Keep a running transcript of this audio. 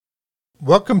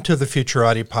Welcome to the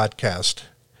Futurati podcast.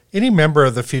 Any member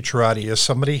of the Futurati is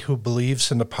somebody who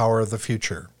believes in the power of the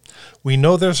future. We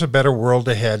know there's a better world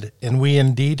ahead, and we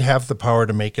indeed have the power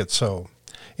to make it so.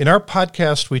 In our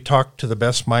podcast, we talk to the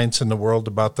best minds in the world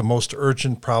about the most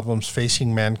urgent problems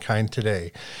facing mankind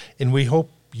today, and we hope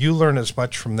you learn as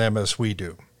much from them as we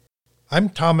do. I'm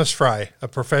Thomas Fry, a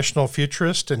professional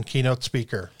futurist and keynote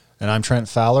speaker. And I'm Trent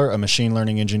Fowler, a machine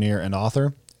learning engineer and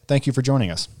author. Thank you for joining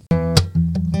us.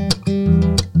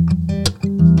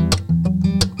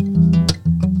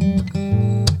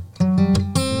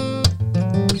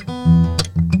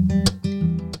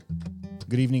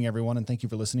 Good evening, everyone, and thank you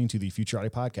for listening to the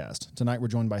Futurati podcast. Tonight, we're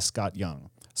joined by Scott Young.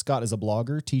 Scott is a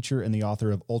blogger, teacher, and the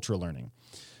author of Ultra Learning.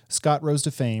 Scott rose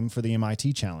to fame for the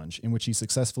MIT Challenge, in which he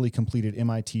successfully completed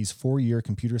MIT's 4-year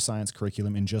computer science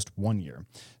curriculum in just 1 year.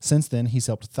 Since then, he's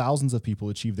helped thousands of people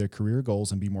achieve their career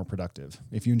goals and be more productive.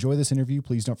 If you enjoy this interview,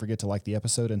 please don't forget to like the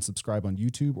episode and subscribe on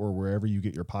YouTube or wherever you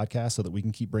get your podcast so that we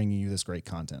can keep bringing you this great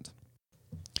content.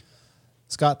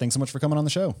 Scott, thanks so much for coming on the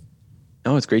show.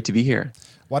 Oh, it's great to be here.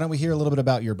 Why don't we hear a little bit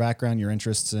about your background, your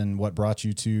interests, and what brought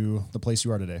you to the place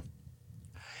you are today?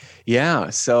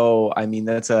 Yeah, so I mean,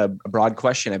 that's a broad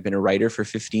question. I've been a writer for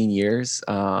 15 years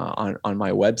on my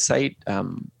website,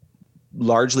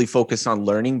 largely focused on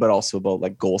learning, but also about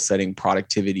like goal setting,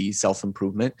 productivity,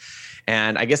 self-improvement.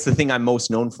 And I guess the thing I'm most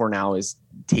known for now is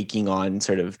taking on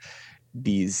sort of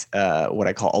these what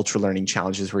I call ultra learning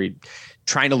challenges, where you're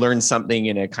trying to learn something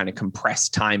in a kind of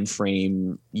compressed time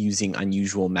frame using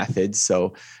unusual methods.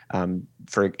 So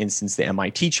for instance, the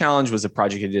MIT Challenge was a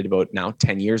project I did about now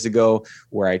 10 years ago,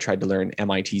 where I tried to learn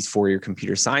MIT's 4-year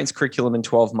computer science curriculum in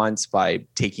 12 months by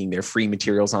taking their free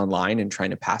materials online and trying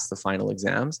to pass the final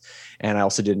exams. And I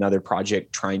also did another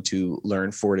project trying to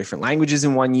learn 4 different languages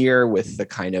in 1 year with the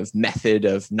kind of method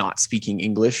of not speaking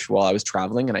English while I was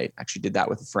traveling. And I actually did that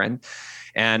with a friend.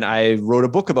 And I wrote a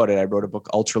book about it. I wrote a book,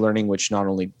 Ultra Learning, which not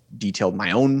only detailed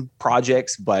my own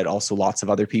projects, but also lots of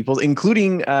other people's,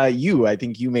 including you. I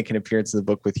think you make an appearance in the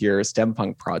book with your STEM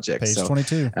Punk project. Page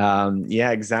 22.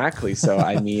 Yeah, exactly. So,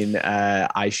 I mean,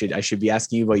 I should be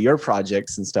asking you about your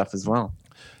projects and stuff as well.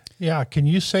 Yeah, can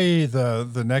you say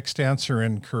the next answer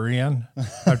in Korean?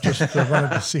 I just wanted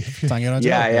to see if you...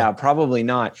 Yeah, probably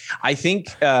not. I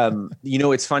think,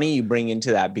 it's funny you bring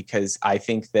into that, because I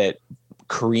think that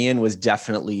Korean was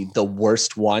definitely the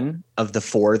worst one of the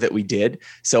 4 that we did.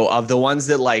 So of the ones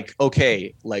that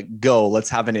let's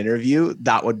have an interview,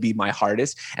 that would be my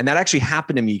hardest. And that actually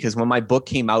happened to me because when my book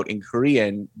came out in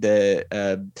Korean,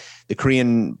 the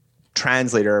Korean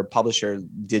translator or publisher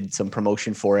did some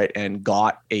promotion for it and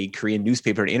got a Korean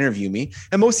newspaper to interview me.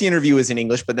 And most of the interview is in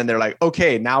English, but then they're like,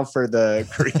 okay, now for the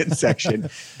Korean section.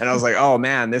 And I was like, oh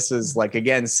man, this is like,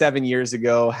 again, 7 years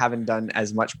ago, haven't done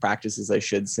as much practice as I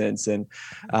should since. And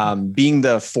being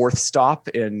the 4th stop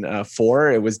in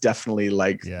 4, it was definitely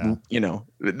like,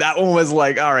 that one was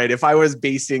like, all right, if I was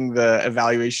basing the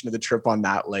evaluation of the trip on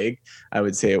that leg, I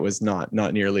would say it was not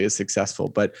nearly as successful.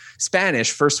 But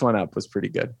Spanish, first one up, was pretty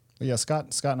good. Yeah, Scott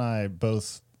and I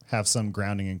both have some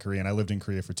grounding in Korean. I lived in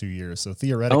Korea for 2 years, so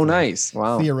theoretically, oh nice,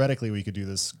 wow. Theoretically, we could do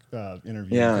this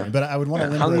interview. Yeah, in Korean, but I would want to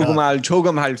limit it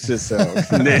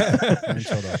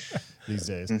these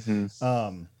days.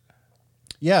 Mm-hmm.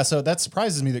 Yeah, so that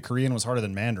surprises me that Korean was harder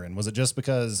than Mandarin. Was it just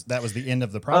because that was the end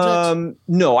of the project?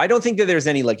 No, I don't think that there's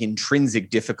any like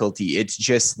intrinsic difficulty. It's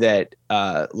just that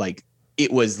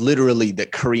it was literally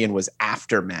that Korean was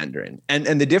after Mandarin,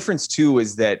 and the difference too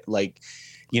is that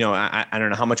I don't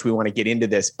know how much we want to get into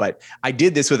this, but I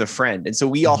did this with a friend. And so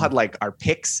we all had like our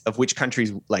picks of which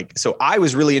countries, so I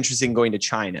was really interested in going to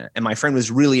China and my friend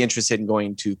was really interested in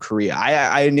going to Korea.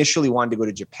 I initially wanted to go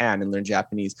to Japan and learn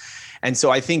Japanese. And so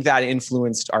I think that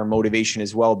influenced our motivation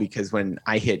as well, because when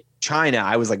I hit China,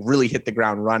 I was like really hit the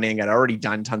ground running. I'd already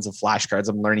done tons of flashcards.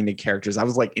 I'm learning the characters. I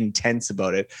was like intense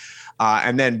about it.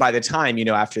 And then by the time,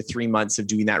 after 3 months of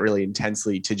doing that really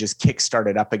intensely, to just kickstart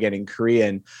it up again in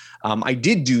Korean, I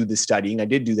did do the studying. I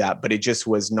did do that, but it just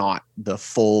was not the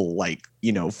full,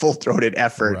 full-throated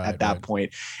effort at that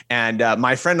point. And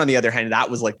my friend, on the other hand,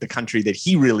 that was like the country that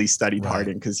he really studied hard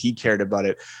in because he cared about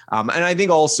it. And I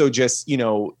think also just,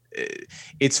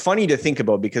 it's funny to think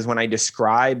about, because when I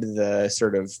describe the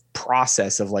sort of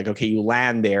process of like, okay, you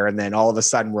land there and then all of a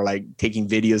sudden we're like taking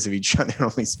videos of each other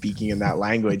only speaking in that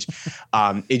language,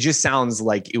 it just sounds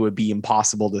like it would be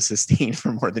impossible to sustain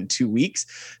for more than 2 weeks.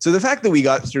 So the fact that we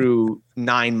got through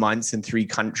 9 months in 3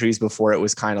 countries before it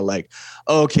was kind of like,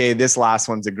 okay, this last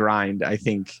one's a grind, I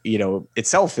think,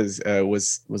 itself was a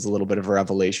little bit of a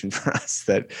revelation for us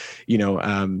that,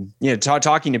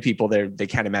 talking to people there, they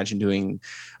can't imagine doing,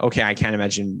 okay, I can't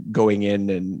imagine going in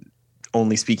and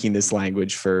only speaking this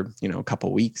language for, a couple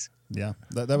of weeks. Yeah,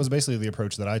 that was basically the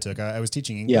approach that I took. I was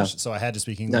teaching English, so I had to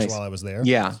speak English while I was there.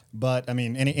 Yeah. But I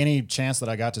mean, any chance that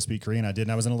I got to speak Korean, I did.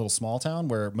 And I was in a little small town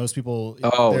where most people,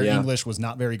 their English was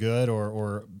not very good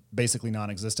or basically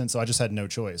non-existent. So I just had no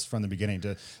choice from the beginning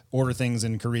to order things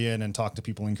in Korean and talk to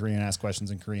people in Korean, ask questions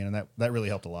in Korean. And that really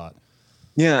helped a lot.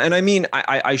 Yeah. And I mean,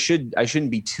 I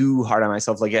shouldn't be too hard on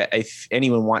myself. Like if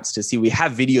anyone wants to see, we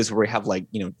have videos where we have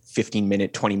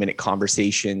 15-minute, 20-minute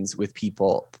conversations with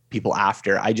people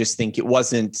after. I just think it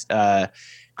wasn't,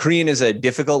 Korean is a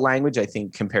difficult language, I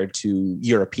think, compared to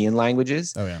European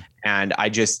languages. Oh, yeah. And I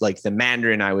just the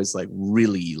Mandarin, I was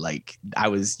really I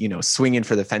was, swinging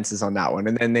for the fences on that one.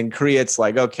 And then Korea, it's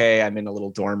okay, I'm in a little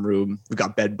dorm room. We've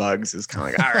got bed bugs. It's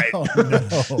kind of all right, oh,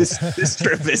 no.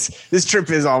 this trip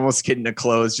is almost getting to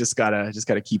close. Just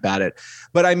gotta keep at it.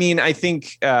 But I mean, I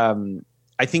think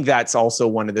that's also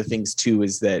one of the things too,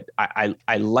 is that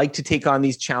I like to take on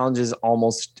these challenges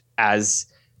almost as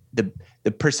the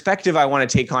perspective I want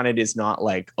to take on it is not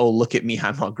oh, look at me,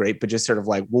 I'm all great, but just sort of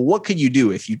well, what could you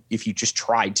do if you just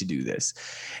tried to do this?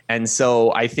 And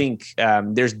so I think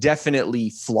there's definitely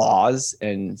flaws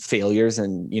and failures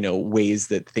and, ways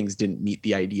that things didn't meet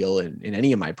the ideal in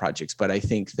any of my projects. But I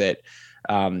think that,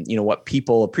 what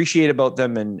people appreciate about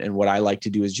them and what I like to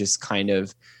do is just kind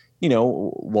of,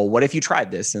 well, what if you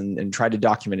tried this and tried to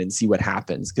document it and see what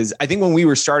happens? Because I think when we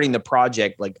were starting the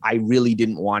project, I really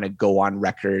didn't want to go on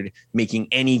record making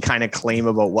any kind of claim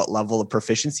about what level of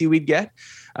proficiency we'd get.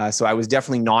 So I was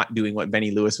definitely not doing what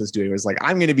Benny Lewis was doing. It was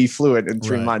I'm going to be fluent in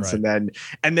 3 months. Right.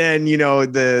 And then,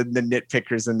 the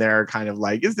nitpickers in there are kind of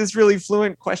is this really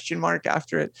fluent ?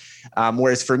 After it.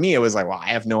 Whereas for me, it was well, I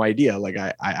have no idea.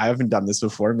 I haven't done this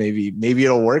before. Maybe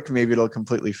it'll work. Maybe it'll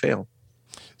completely fail.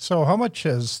 So how much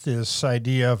has this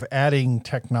idea of adding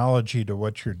technology to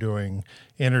what you're doing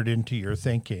entered into your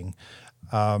thinking?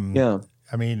 I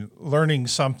mean, learning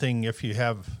something, if you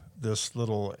have this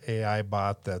little AI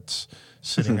bot that's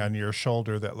sitting on your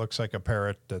shoulder that looks like a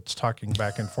parrot that's talking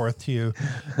back and forth to you,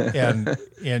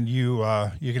 and you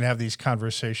can have these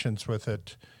conversations with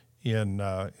it in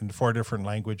 4 different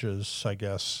languages, I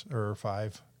guess, or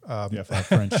 5. 5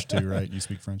 French too, right? You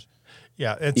speak French.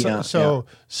 Yeah,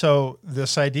 so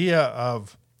this idea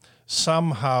of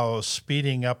somehow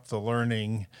speeding up the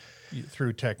learning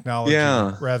through technology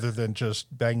rather than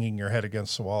just banging your head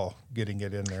against the wall, getting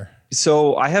it in there.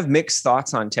 So I have mixed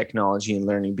thoughts on technology and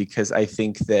learning, because I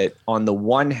think that on the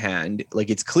one hand,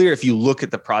 it's clear if you look at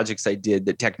the projects I did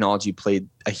that technology played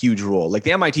a huge role.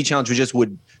 The MIT challenge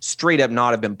would straight up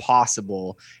not have been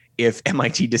possible if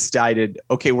MIT decided,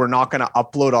 okay, we're not going to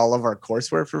upload all of our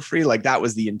courseware for free. That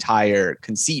was the entire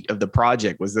conceit of the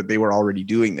project, was that they were already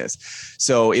doing this.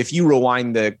 So if you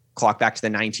rewind the clock back to the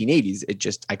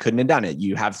 1980s, I couldn't have done it.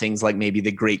 You have things like maybe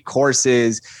the great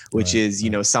courses, which is,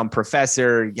 some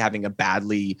professor having a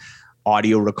badly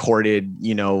audio recorded,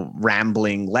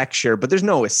 rambling lecture, but there's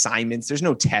no assignments, there's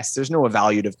no tests, there's no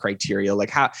evaluative criteria.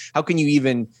 How can you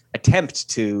even attempt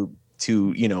to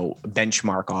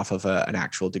benchmark off of an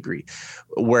actual degree?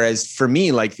 Whereas for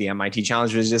me, the MIT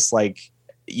challenge was just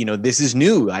this is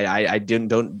new. I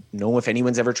don't know if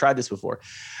anyone's ever tried this before.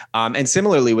 And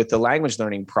similarly with the language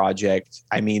learning project,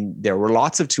 I mean, there were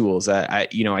lots of tools. I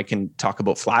can talk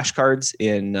about flashcards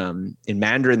in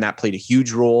Mandarin. That played a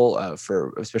huge role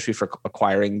especially for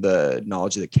acquiring the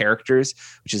knowledge of the characters,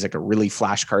 which is a really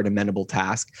flashcard amenable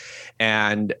task.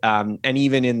 And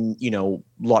even in,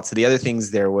 lots of the other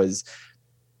things, there was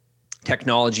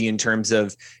technology in terms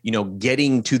of,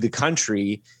 getting to the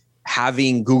country.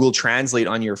 Having Google Translate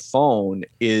on your phone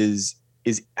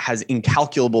has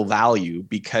incalculable value,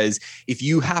 because if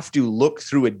you have to look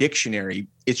through a dictionary,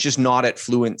 it's just not at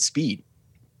fluent speed.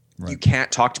 Right. You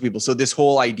can't talk to people. So this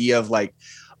whole idea of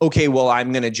okay, well,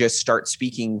 I'm going to just start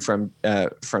speaking from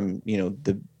when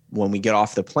we get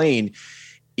off the plane.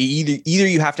 Either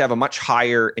you have to have a much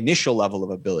higher initial level of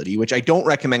ability, which I don't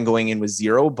recommend going in with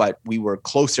 0, but we were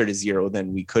closer to 0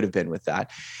 than we could have been with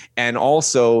that. And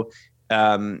also,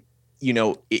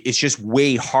 it's just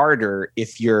way harder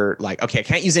if you're okay, I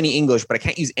can't use any English, but I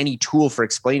can't use any tool for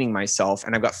explaining myself.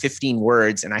 And I've got 15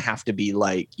 words and I have to be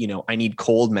I need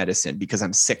cold medicine because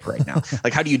I'm sick right now.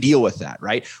 How do you deal with that?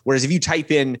 Right. Whereas if you type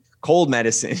in cold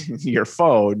medicine in your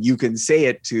phone, you can say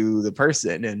it to the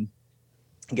person and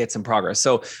get some progress.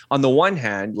 So on the one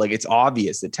hand, it's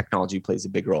obvious that technology plays a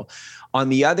big role. On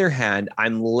the other hand,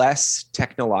 I'm less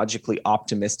technologically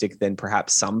optimistic than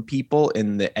perhaps some people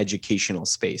in the educational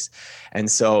space. And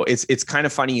so it's kind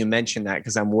of funny you mentioned that,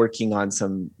 because I'm working on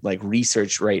some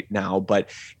research right now, but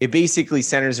it basically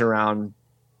centers around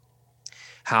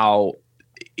how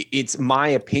it's my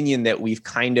opinion that we've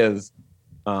kind of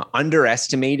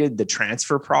underestimated the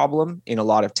transfer problem in a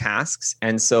lot of tasks.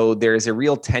 And so there's a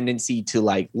real tendency to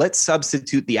like, let's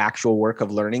substitute the actual work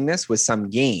of learning this with some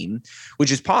game,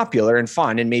 which is popular and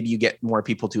fun. And maybe you get more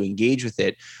people to engage with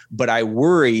it. But I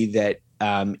worry that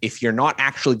if you're not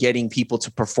actually getting people to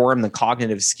perform the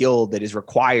cognitive skill that is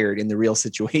required in the real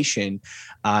situation,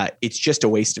 it's just a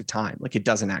waste of time. Like it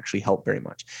doesn't actually help very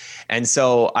much. And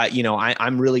so,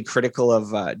 I'm really critical of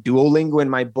Duolingo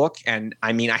in my book. And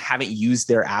I mean, I haven't used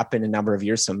their app in a number of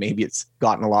years, so maybe it's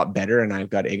gotten a lot better and I've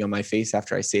got egg on my face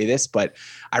after I say this. But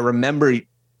I remember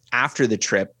after the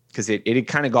trip, because it had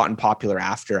kind of gotten popular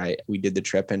after we did the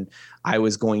trip, and I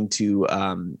was going to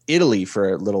Italy for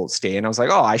a little stay, and I was like,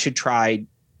 oh, I should try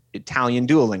Italian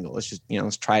Duolingo.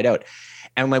 Let's try it out.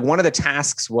 And like one of the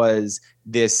tasks was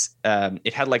this,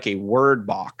 it had like a word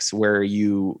box where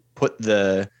you put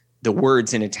the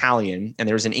words in Italian and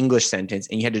there was an English sentence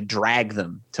and you had to drag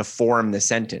them to form the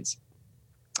sentence.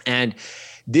 And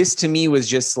this to me was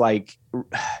just like,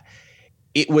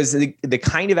 it was the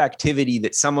kind of activity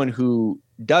that someone who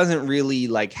doesn't really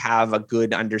like have a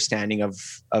good understanding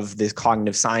of this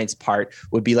cognitive science part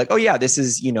would be like, oh yeah, this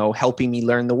is, helping me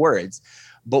learn the words.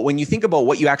 But when you think about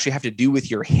what you actually have to do with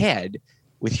your head,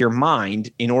 with your mind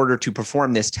in order to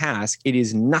perform this task, it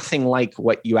is nothing like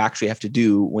what you actually have to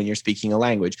do when you're speaking a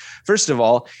language. First of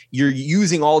all, you're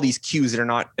using all these cues that are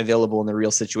not available in the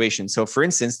real situation. So for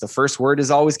instance, the first word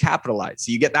is always capitalized.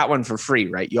 So you get that one for free,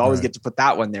 right? You always get to put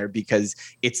that one there because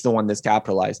it's the one that's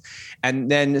capitalized.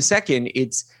 And then the second,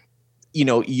 it's,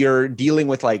 you're dealing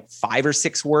with like 5 or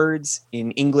 6 words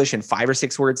in English and 5 or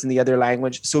 6 words in the other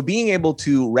language. So being able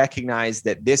to recognize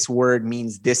that this word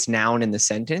means this noun in the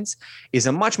sentence is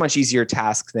a much, much easier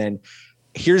task than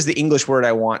here's the English word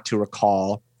I want to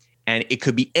recall. And it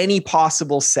could be any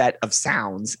possible set of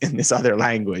sounds in this other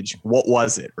language. What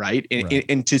was it, right?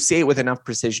 And to say it with enough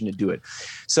precision to do it.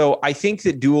 So I think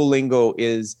that Duolingo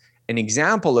is an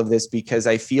example of this because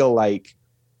I feel like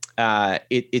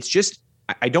it's just,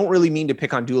 I don't really mean to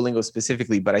pick on Duolingo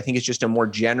specifically, but I think it's just a more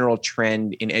general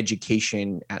trend in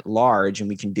education at large, and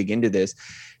we can dig into this,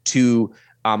 to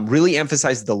really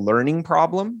emphasize the learning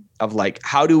problem of like,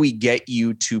 how do we get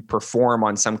you to perform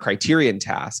on some criterion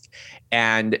task,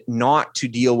 and not to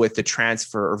deal with the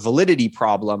transfer or validity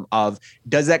problem of,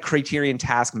 does that criterion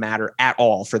task matter at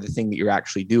all for the thing that you're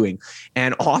actually doing?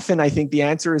 And often I think the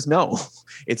answer is no,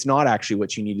 it's not actually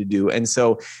what you need to do. And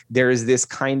so there is this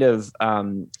kind of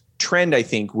trend, I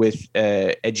think, with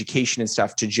education and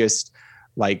stuff to just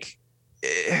like,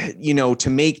 to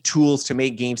make tools, to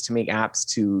make games, to make apps,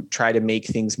 to try to make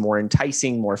things more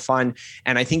enticing, more fun.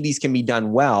 And I think these can be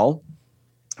done well,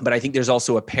 but I think there's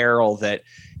also a peril that,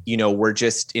 we're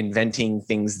just inventing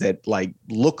things that like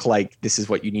look like this is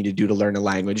what you need to do to learn a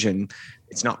language, and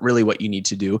it's not really what you need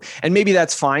to do. And maybe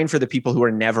that's fine for the people who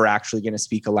are never actually going to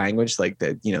speak a language, like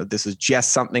that, this is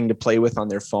just something to play with on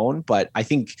their phone. But I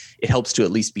think it helps to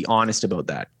at least be honest about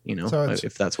that, so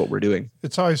if that's what we're doing.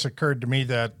 It's always occurred to me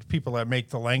that people that make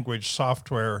the language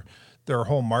software, their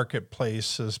whole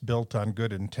marketplace is built on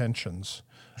good intentions.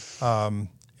 The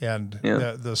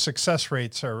success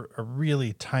rates are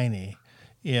really tiny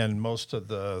in most of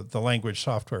the language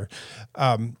software.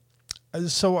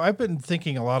 So I've been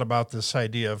thinking a lot about this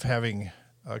idea of having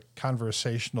a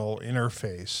conversational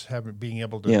interface, being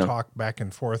able to talk back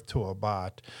and forth to a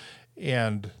bot,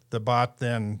 and the bot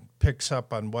then picks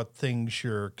up on what things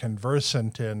you're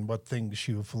conversant in, what things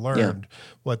you've learned,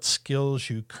 what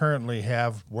skills you currently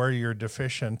have, where you're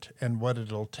deficient, and what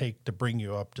it'll take to bring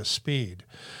you up to speed.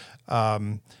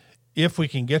 If we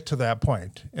can get to that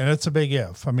point, and it's a big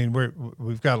if. I mean,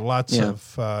 we've got lots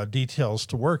of details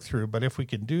to work through, but if we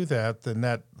can do that, then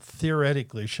that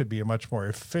theoretically should be a much more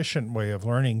efficient way of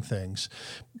learning things,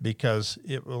 because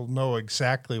it will know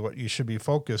exactly what you should be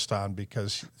focused on,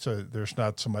 so there's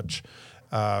not so much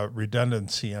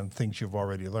redundancy on things you've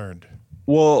already learned.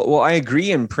 Well, I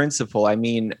agree in principle. I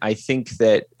mean, I think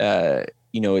that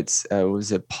it's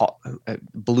was it Paul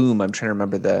Bloom? I'm trying to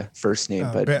remember the first name,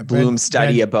 but Bloom's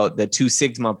study about the 2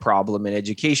 sigma problem in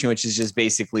education, which is just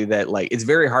basically that like it's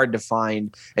very hard to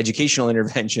find educational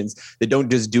interventions that don't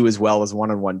just do as well as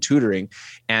one-on-one tutoring.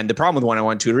 And the problem with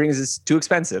one-on-one tutoring is it's too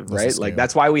expensive, right? Like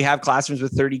that's why we have classrooms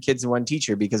with 30 kids and one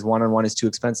teacher, because one-on-one is too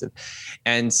expensive.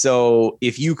 And so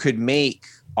if you could make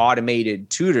automated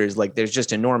tutors, like there's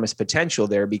just enormous potential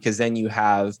there, because then you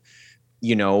have,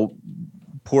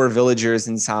 poor villagers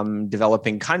in some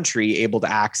developing country able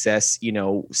to access,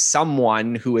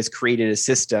 someone who has created a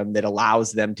system that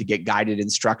allows them to get guided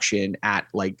instruction at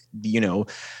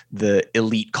the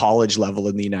elite college level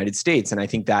in the United States. And I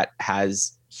think that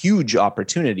has huge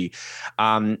opportunity.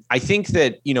 I think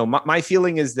that, my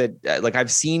feeling is that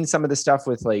I've seen some of the stuff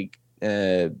with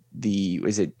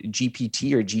is it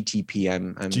GPT or GTP?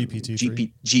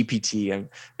 GPT.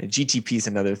 GTP is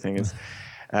another thing. Is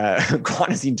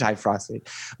guanosine triphosphate.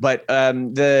 But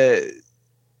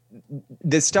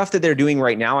the stuff that they're doing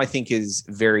right now, I think, is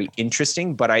very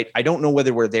interesting, but I don't know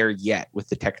whether we're there yet with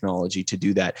the technology to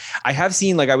do that. I have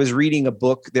seen, I was reading a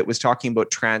book that was talking about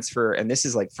transfer, and this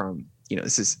is from,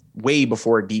 this is way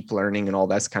before deep learning and all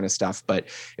that kind of stuff, but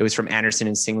it was from Anderson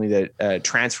and Singley, the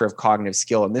transfer of cognitive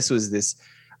skill. And this was this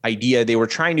idea they were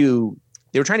trying to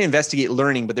investigate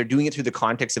learning, but they're doing it through the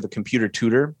context of a computer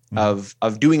tutor of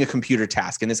doing a computer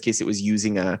task. In this case, it was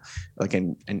using an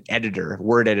editor,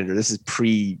 word editor. This is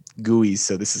pre-GUI,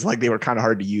 so this is they were kind of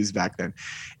hard to use back then.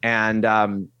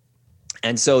 And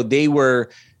so they were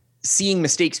seeing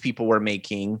mistakes people were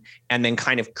making and then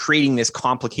kind of creating this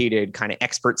complicated kind of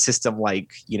expert system,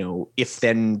 if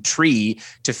then tree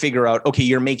to figure out, okay,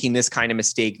 you're making this kind of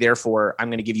mistake. Therefore, I'm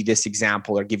going to give you this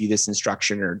example or give you this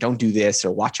instruction or don't do this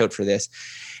or watch out for this.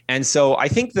 And so I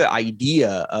think the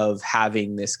idea of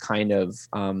having this kind of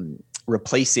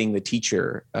replacing the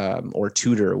teacher or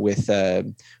tutor with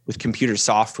computer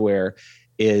software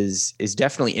is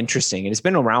definitely interesting, and it's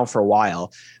been around for a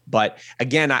while. But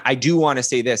again, I do want to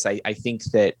say this. I think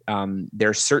that there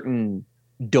are certain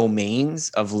domains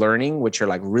of learning which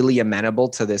are really amenable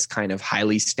to this kind of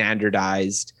highly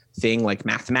standardized thing, like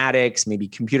mathematics, maybe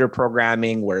computer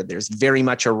programming, where there's very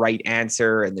much a right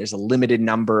answer and there's a limited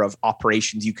number of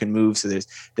operations you can move. So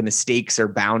the mistakes are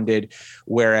bounded.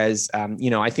 Whereas,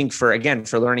 I think for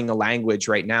learning a language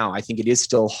right now, I think it is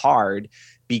still hard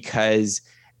because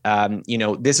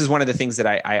this is one of the things that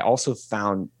I also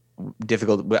found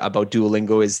difficult about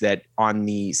Duolingo is that on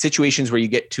the situations where you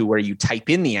get to where you type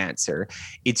in the answer,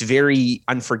 it's very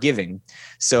unforgiving.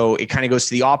 So it kind of goes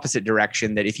to the opposite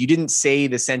direction, that if you didn't say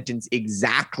the sentence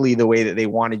exactly the way that they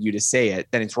wanted you to say it,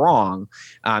 then it's wrong.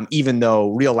 Even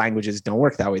though real languages don't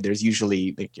work that way. There's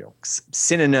usually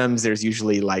synonyms. There's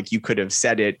usually you could have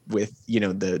said it with,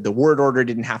 the word order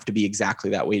didn't have to be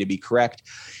exactly that way to be correct.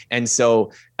 And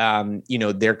so,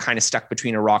 they're kind of stuck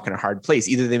between a rock and a hard place.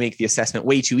 Either they make the assessment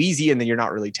way too easy and then you're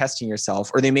not really testing yourself,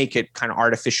 or they make it kind of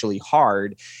artificially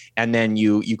hard and then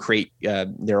you create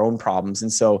their own problems.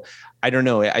 And so I don't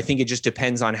know. I think it just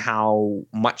depends on how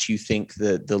much you think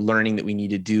the learning that we need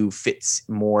to do fits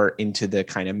more into the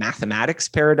kind of mathematics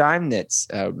paradigm that's,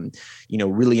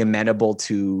 really amenable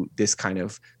to this kind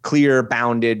of clear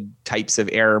bounded types of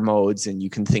error modes. And you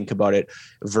can think about it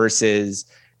versus,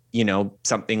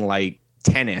 something like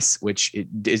tennis, which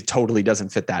it totally doesn't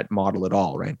fit that model at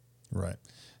all. Right. Right.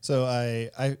 So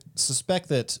I suspect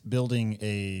that building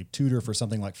a tutor for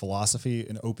something like philosophy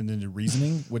and open-ended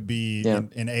reasoning would be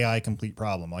an AI complete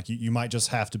problem. You might just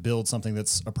have to build something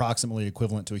that's approximately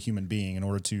equivalent to a human being in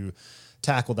order to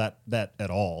tackle that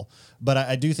at all. But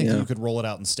I do think that you could roll it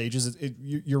out in stages.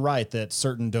 You're right that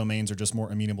certain domains are just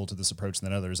more amenable to this approach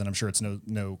than others. And I'm sure it's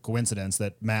no coincidence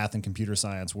that math and computer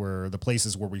science were the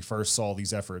places where we first saw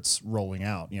these efforts rolling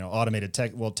out, automated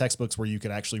textbooks where you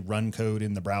could actually run code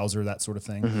in the browser, that sort of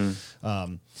thing.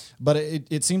 Mm-hmm. But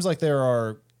it seems like there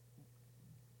are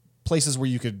places where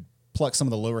you could pluck some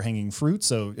of the lower hanging fruit.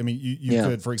 So, you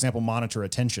could, for example, monitor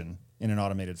attention in an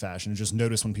automated fashion and just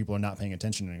notice when people are not paying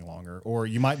attention any longer. Or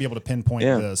you might be able to pinpoint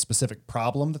the specific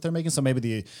problem that they're making. So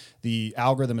maybe the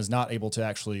algorithm is not able to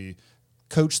actually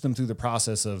coach them through the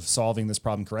process of solving this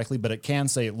problem correctly, but it can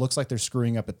say, it looks like they're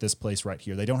screwing up at this place right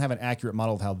here. They don't have an accurate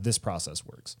model of how this process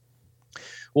works.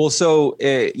 Well, so,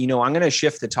 I'm going to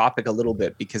shift the topic a little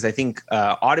bit because I think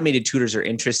automated tutors are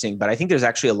interesting, but I think there's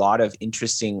actually a lot of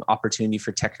interesting opportunity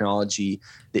for technology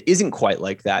that isn't quite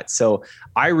like that. So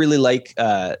I really like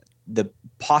the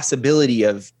possibility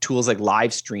of tools like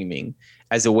live streaming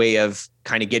as a way of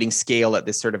kind of getting scale at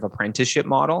this sort of apprenticeship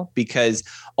model, because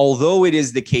although it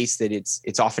is the case that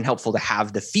it's often helpful to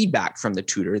have the feedback from the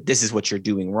tutor, this is what you're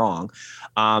doing wrong.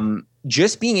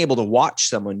 Just being able to watch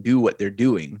someone do what they're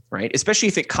doing, right? Especially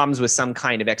if it comes with some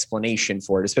kind of explanation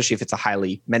for it, especially if it's a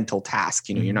highly mental task,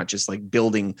 you're not just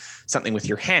building something with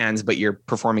your hands, but you're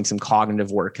performing some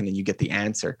cognitive work and then you get the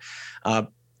answer.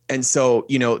 And so,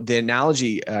 the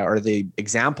analogy or the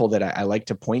example that I like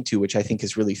to point to, which I think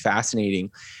is really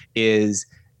fascinating, is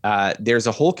there's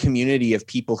a whole community of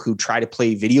people who try to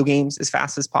play video games as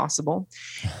fast as possible.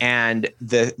 And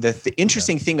the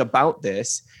interesting thing about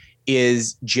this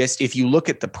is just, if you look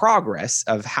at the progress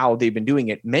of how they've been doing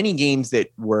it, many games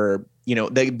that were,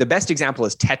 the best example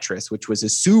is Tetris, which was a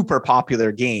super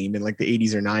popular game in like the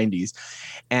 80s or 90s.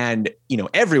 And,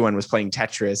 everyone was playing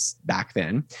Tetris back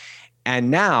then.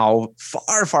 And now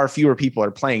far, far fewer people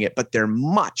are playing it, but they're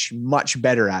much, much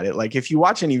better at it. Like if you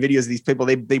watch any videos of these people,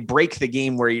 they break the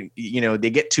game where, they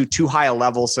get to too high a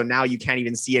level. So now you can't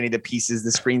even see any of the pieces.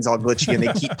 The screen's all glitchy and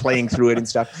they keep playing through it and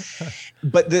stuff.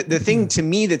 But the thing to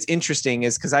me that's interesting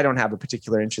is, because I don't have a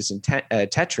particular interest in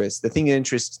Tetris, the thing that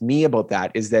interests me about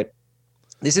that is that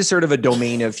this is sort of a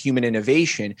domain of human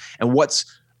innovation, and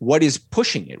what is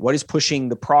pushing it? What is pushing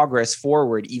the progress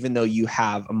forward, even though you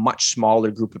have a much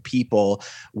smaller group of people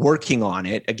working on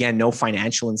it? Again, no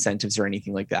financial incentives or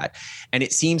anything like that. And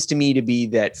it seems to me to be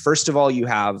that, first of all, you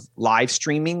have live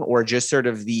streaming, or just sort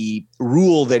of the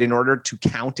rule that in order to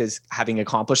count as having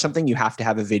accomplished something, you have to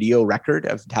have a video record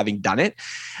of having done it.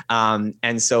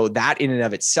 And so that in and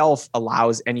of itself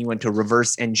allows anyone to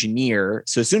reverse engineer.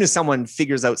 So as soon as someone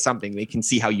figures out something, they can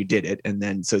see how you did it. And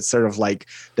then, so it's sort of like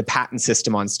the patent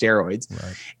system on steroids.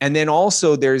 Right. And then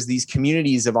also there's these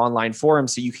communities of online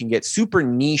forums, so you can get super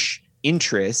niche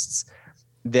interests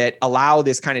that allow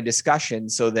this kind of discussion,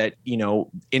 so that,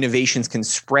 innovations can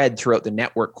spread throughout the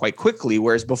network quite quickly.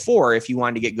 Whereas before, if you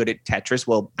wanted to get good at Tetris,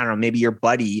 well, I don't know, maybe your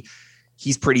buddy,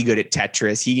 he's pretty good at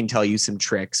Tetris, he can tell you some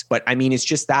tricks. But I mean, it's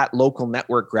just that local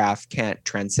network graph can't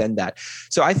transcend that.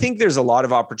 So I think there's a lot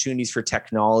of opportunities for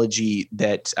technology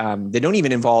that they don't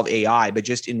even involve AI, but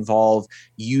just involve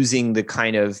using the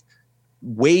kind of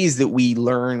ways that we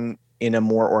learn in a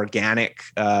more organic,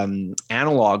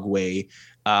 analog way,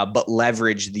 but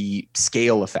leverage the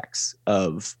scale effects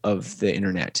of the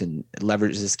internet, and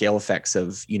leverage the scale effects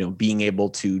of, being able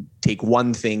to take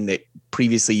one thing that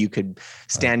previously you could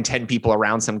stand 10 people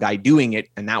around some guy doing it,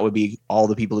 and that would be all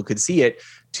the people who could see it,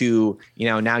 to,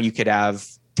 now you could have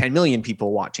 10 million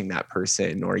people watching that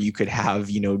person, or you could have,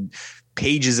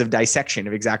 pages of dissection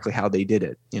of exactly how they did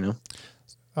it,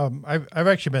 I've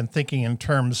actually been thinking in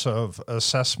terms of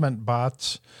assessment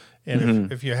bots.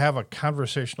 And if you have a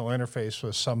conversational interface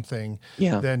with something,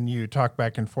 then you talk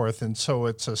back and forth. And so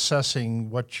it's assessing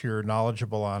what you're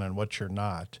knowledgeable on and what you're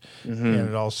not. And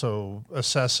it also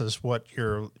assesses what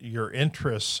your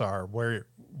interests are,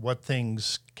 what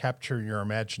things capture your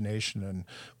imagination and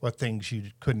what things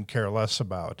you couldn't care less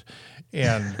about.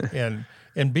 And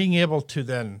being able to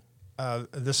then,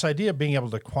 this idea of being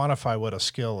able to quantify what a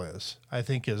skill is, I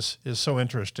think is so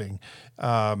interesting.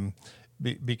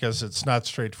 Because it's not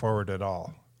straightforward at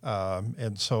all.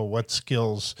 And so what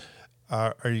skills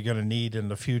are you going to need in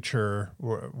the future?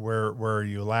 Where are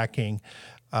you lacking?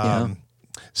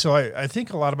 So I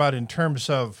think a lot about, in terms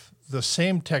of the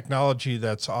same technology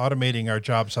that's automating our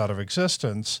jobs out of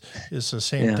existence is the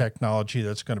same technology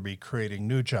that's going to be creating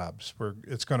new jobs, where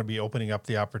it's going to be opening up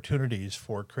the opportunities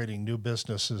for creating new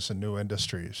businesses and new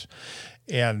industries.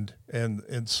 And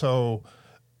so...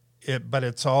 but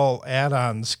it's all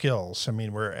add-on skills. I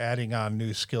mean, we're adding on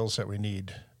new skills that we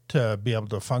need to be able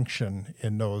to function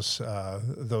in those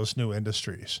new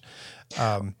industries.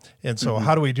 And so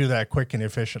how do we do that quick and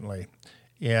efficiently?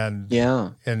 And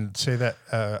say that,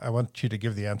 I want you to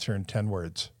give the answer in 10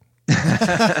 words.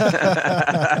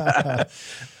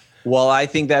 Well, I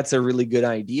think that's a really good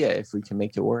idea if we can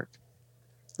make it work.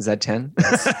 Is that 10?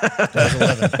 That's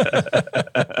 11.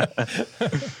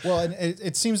 Well, and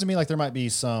it seems to me like there might be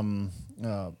some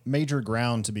major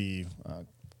ground to be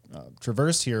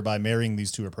traversed here by marrying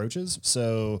these two approaches.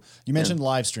 So you mentioned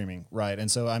live streaming, right? And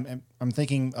so I'm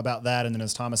thinking about that, and then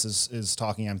as Thomas is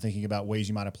talking, I'm thinking about ways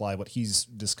you might apply what he's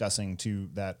discussing to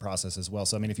that process as well.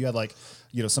 So I mean, if you had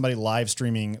somebody live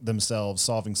streaming themselves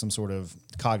solving some sort of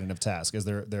cognitive task as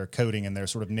they're coding and they're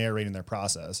sort of narrating their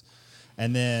process.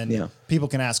 And then people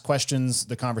can ask questions.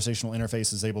 The conversational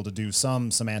interface is able to do some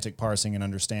semantic parsing and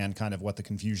understand kind of what the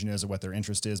confusion is or what their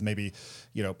interest is. Maybe,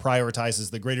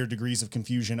 prioritizes the greater degrees of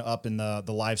confusion up in the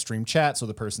live stream chat so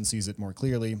the person sees it more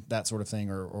clearly, that sort of thing,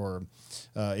 or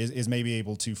is maybe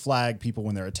able to flag people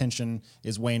when their attention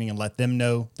is waning and let them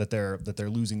know that they're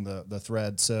losing the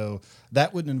thread. So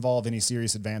that wouldn't involve any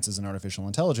serious advances in artificial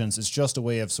intelligence. It's just a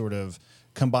way of sort of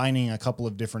combining a couple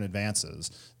of different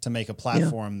advances to make a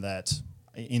platform that,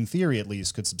 in theory at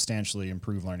least, could substantially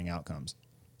improve learning outcomes.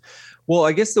 Well,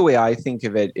 I guess the way I think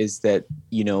of it is that,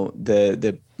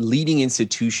 the leading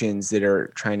institutions that are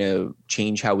trying to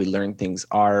change how we learn things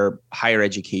are higher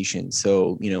education.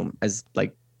 So, as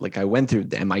like I went through,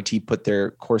 the MIT put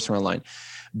their courseware online.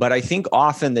 But I think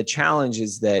often the challenge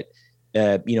is that,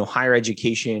 higher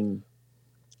education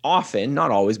often,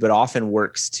 not always, but often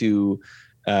works to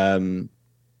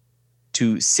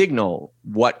to signal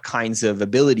what kinds of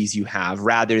abilities you have,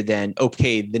 rather than,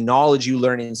 okay, the knowledge you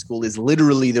learn in school is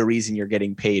literally the reason you're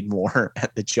getting paid more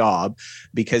at the job,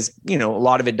 because, you know, a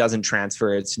lot of it doesn't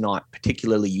transfer. It's not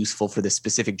particularly useful for the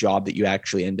specific job that you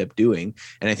actually end up doing.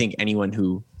 And I think anyone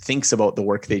who thinks about the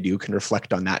work they do can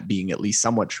reflect on that being at least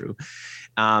somewhat true.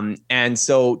 And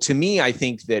so to me, I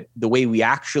think that the way we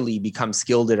actually become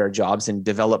skilled at our jobs and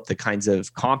develop the kinds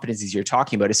of competencies you're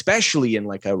talking about, especially in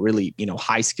like a really, you know,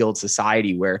 high skilled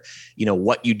society where, you know,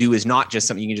 what you do is not just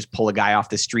something you can just pull a guy off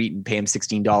the street and pay him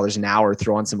 $16 an hour,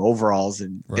 throw on some overalls,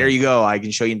 and There you go. I can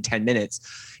show you in 10 minutes.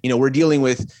 You know, we're dealing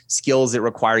with skills that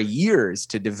require years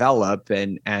to develop,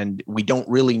 and we don't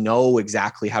really know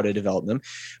exactly how to develop them.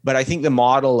 But I think the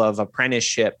model of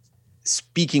apprenticeship,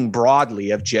 speaking broadly,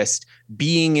 of just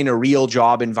being in a real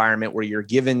job environment where you're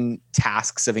given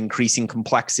tasks of increasing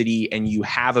complexity and you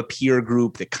have a peer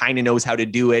group that kind of knows how to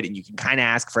do it and you can kind of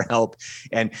ask for help.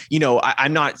 And, you know,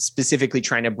 I'm not specifically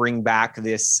trying to bring back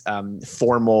this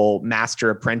formal master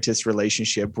apprentice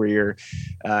relationship where you're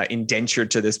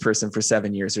indentured to this person for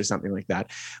 7 years or something like that.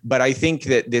 But I think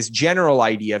that this general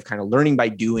idea of kind of learning by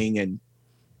doing and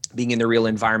being in the real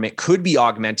environment could be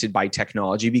augmented by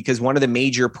technology, because one of the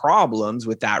major problems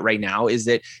with that right now is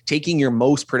that taking your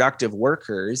most productive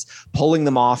workers, pulling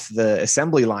them off the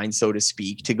assembly line, so to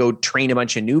speak, to go train a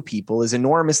bunch of new people is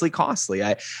enormously costly.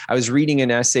 I was reading an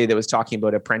essay that was talking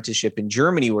about apprenticeship in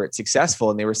Germany where it's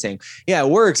successful, and they were saying, yeah, it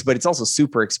works, but it's also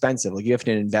super expensive. Like, you have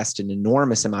to invest an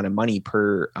enormous amount of money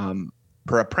per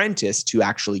apprentice to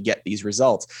actually get these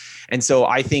results. And so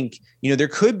I think, you know, there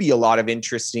could be a lot of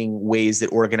interesting ways that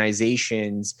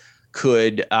organizations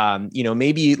could, you know,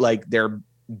 maybe like their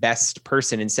best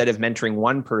person, instead of mentoring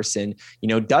one person, you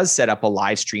know, does set up a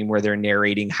live stream where they're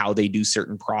narrating how they do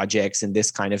certain projects and this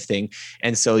kind of thing.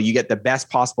 And so you get the best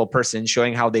possible person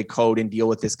showing how they code and deal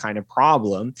with this kind of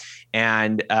problem.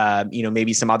 And, you know,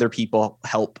 maybe some other people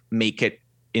help make it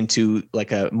into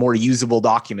like a more usable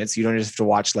document. So you don't just have to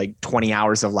watch like 20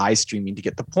 hours of live streaming to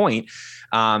get the point.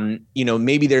 You know,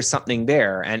 maybe there's something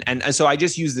there. And so I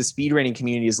just use the speedrunning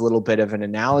community as a little bit of an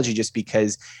analogy, just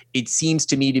because it seems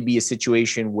to me to be a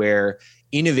situation where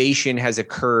innovation has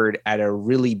occurred at a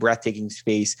really breathtaking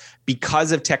pace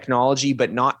because of technology,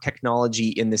 but not technology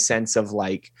in the sense of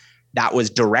like, that was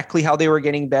directly how they were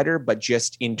getting better, but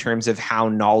just in terms of how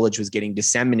knowledge was getting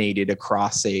disseminated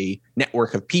across a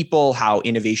network of people, how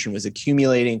innovation was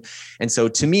accumulating. And so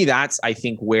to me, that's, I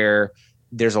think, where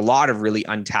there's a lot of really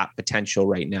untapped potential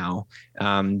right now,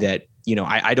 that, you know,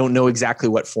 I don't know exactly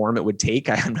what form it would take.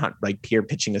 I'm not like peer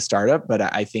pitching a startup, but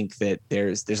I think that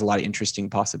there's a lot of interesting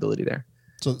possibility there.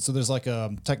 So there's like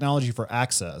a technology for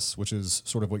access, which is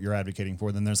sort of what you're advocating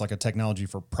for. Then there's like a technology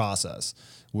for process,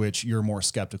 which you're more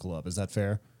skeptical of. Is that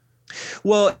fair?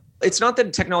 Well, it's not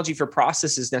that technology for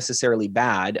process is necessarily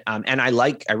bad. And I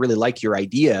really like your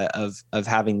idea of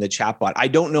having the chatbot. I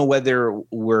don't know whether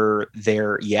we're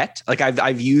there yet. Like I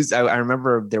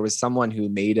remember there was someone who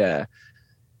made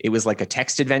it was like a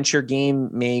text adventure game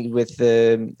made with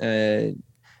the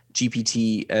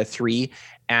GPT-3.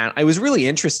 And it was really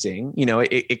interesting, you know,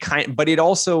 but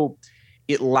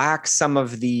it lacks some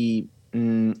of the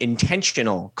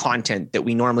intentional content that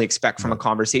we normally expect from a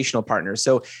conversational partner.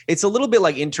 So it's a little bit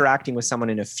like interacting with someone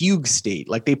in a fugue state.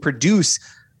 Like, they produce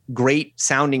great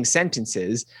sounding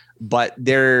sentences, but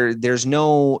there's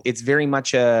no, it's very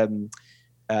much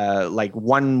like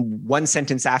one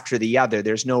sentence after the other.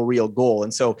 There's no real goal.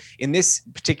 And so in this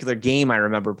particular game I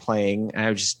remember playing, and I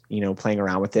was just, you know, playing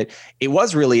around with it. It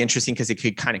was really interesting because it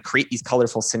could kind of create these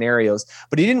colorful scenarios,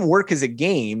 but it didn't work as a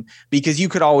game because you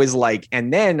could always like,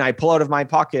 and then I pull out of my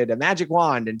pocket a magic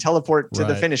wand and teleport to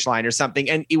the finish line or something.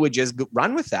 And it would just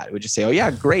run with that. It would just say, oh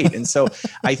yeah, great. And so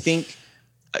I think,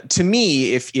 to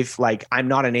me, if like, I'm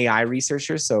not an AI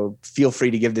researcher, so feel free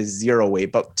to give this zero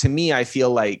weight, but to me, I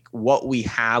feel like what we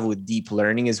have with deep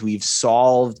learning is we've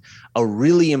solved a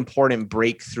really important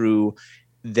breakthrough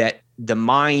that the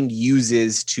mind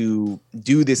uses to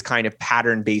do this kind of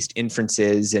pattern-based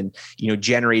inferences and, you know,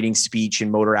 generating speech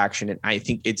and motor action. And I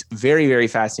think it's very, very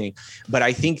fascinating. But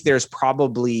I think there's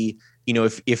probably, you know,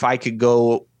 if I could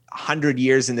go 100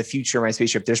 years in the future of my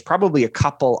spaceship, there's probably a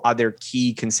couple other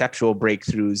key conceptual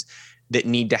breakthroughs that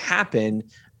need to happen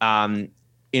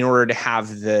in order to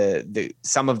have the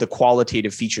some of the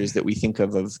qualitative features that we think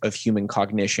of human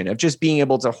cognition, of just being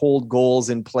able to hold goals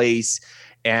in place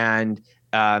and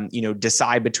you know,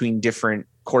 decide between different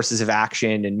courses of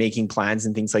action and making plans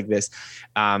and things like this.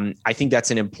 I think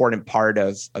that's an important part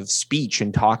of speech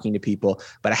and talking to people,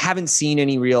 but I haven't seen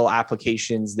any real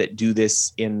applications that do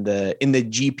this in the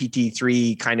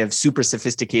GPT-3 kind of super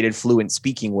sophisticated fluent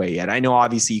speaking way yet. I know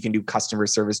obviously you can do customer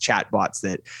service chatbots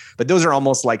but those are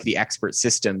almost like the expert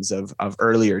systems of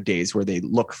earlier days where they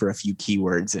look for a few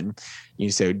keywords and you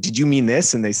say, did you mean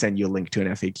this? And they send you a link to an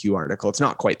FAQ article. It's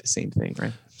not quite the same thing,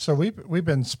 right? So we've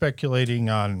been speculating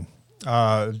on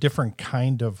different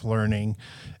kind of learning.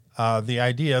 The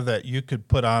idea that you could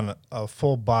put on a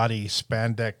full body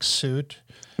spandex suit,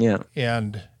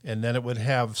 and then it would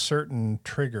have certain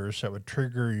triggers that would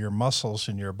trigger your muscles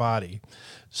in your body.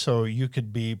 So you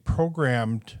could be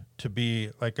programmed to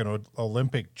be like an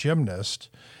Olympic gymnast,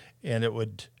 and it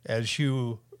would, as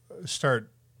you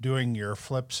start doing your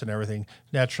flips and everything,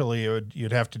 naturally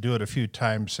you'd have to do it a few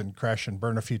times and crash and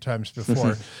burn a few times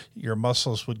before your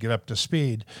muscles would get up to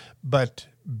speed. But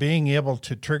being able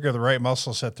to trigger the right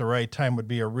muscles at the right time would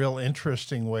be a real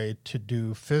interesting way to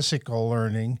do physical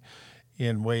learning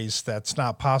in ways that's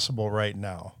not possible right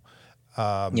now.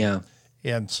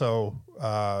 And so,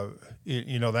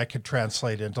 that could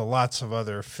translate into lots of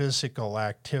other physical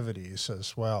activities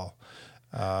as well.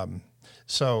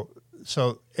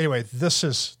 So anyway, this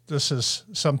is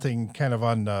something kind of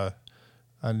on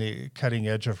the cutting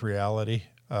edge of reality.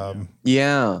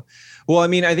 Well, I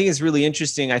mean, I think it's really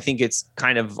interesting. I think it's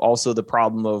kind of also the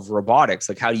problem of robotics.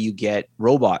 Like, how do you get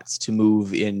robots to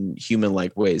move in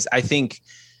human-like ways? I think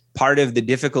part of the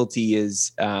difficulty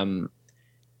is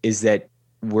that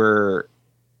we're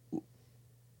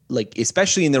like,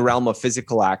 especially in the realm of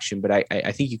physical action, but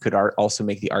I think you could also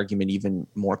make the argument even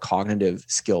more cognitive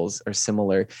skills are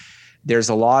similar. There's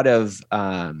a lot of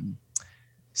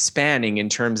spanning in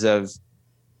terms of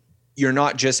you're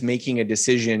not just making a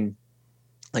decision,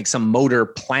 like some motor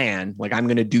plan, like I'm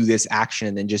going to do this action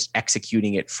and then just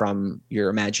executing it from your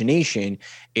imagination.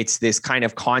 It's this kind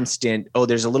of constant,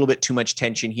 there's a little bit too much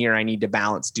tension here. I need to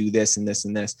balance, do this and this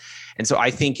and this. And so I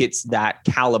think it's that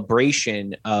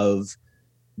calibration of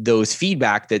those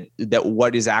feedback that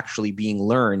what is actually being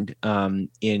learned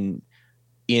in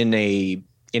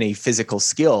a physical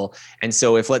skill. And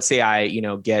so if, let's say I,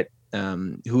 get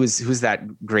who's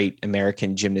that great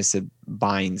American gymnast,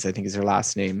 Bynes, I think is her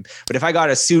last name. But if I got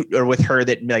a suit or with her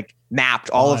that like mapped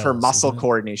all of her muscle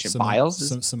coordination,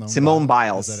 Simone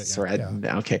Biles. Sorry.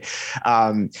 Yeah. Okay.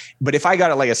 But if I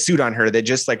got like a suit on her that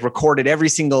just like recorded every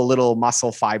single little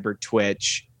muscle fiber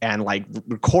twitch and like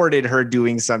recorded her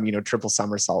doing some, triple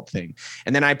somersault thing.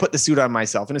 And then I put the suit on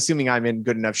myself, and assuming I'm in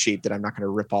good enough shape that I'm not going to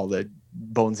rip all the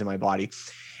bones in my body.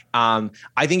 I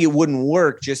think it wouldn't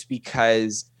work just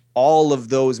because all of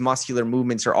those muscular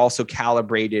movements are also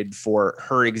calibrated for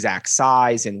her exact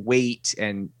size and weight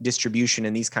and distribution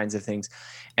and these kinds of things.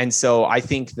 And so I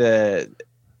think and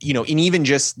even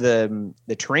just the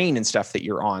terrain and stuff that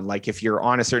you're on, like if you're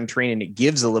on a certain terrain and it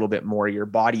gives a little bit more, your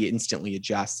body instantly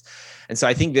adjusts. And so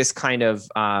I think this kind of,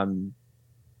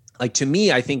 to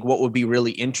me, I think what would be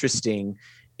really interesting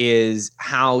is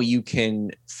how you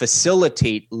can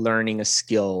facilitate learning a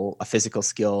skill, a physical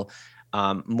skill,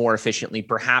 more efficiently,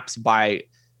 perhaps by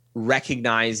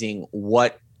recognizing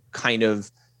what kind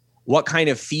of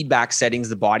feedback settings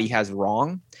the body has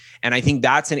wrong. And I think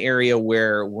that's an area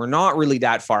where we're not really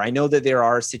that far. I know that there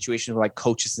are situations where like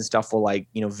coaches and stuff will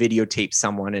videotape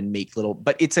someone and make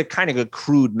but it's a kind of a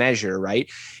crude measure, right?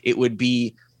 It would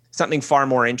be something far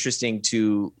more interesting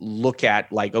to look at,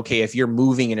 like, okay, if you're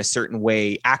moving in a certain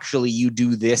way, actually you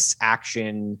do this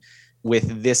action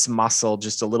with this muscle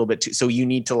just a little bit too. So you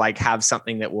need to like have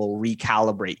something that will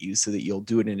recalibrate you so that you'll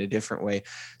do it in a different way.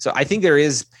 So I think there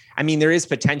is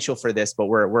potential for this, but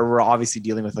we're obviously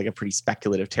dealing with like a pretty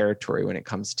speculative territory when it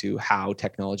comes to how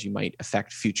technology might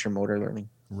affect future motor learning.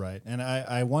 Right. And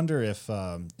I wonder if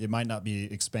it might not be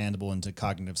expandable into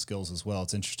cognitive skills as well.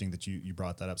 It's interesting that you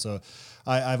brought that up. So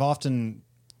I've often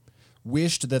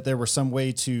wished that there were some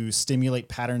way to stimulate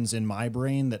patterns in my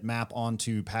brain that map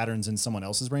onto patterns in someone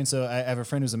else's brain. So I have a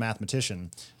friend who's a mathematician,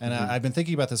 and I've been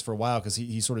thinking about this for a while because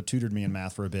he sort of tutored me in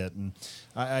math for a bit. And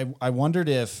I wondered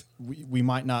if it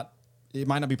might not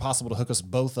be possible to hook us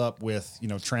both up with,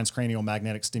 transcranial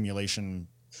magnetic stimulation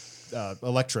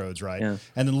electrodes, right? Yeah.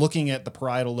 And then looking at the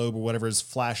parietal lobe or whatever is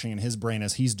flashing in his brain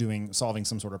as he's solving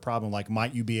some sort of problem, like,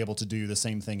 might you be able to do the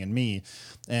same thing in me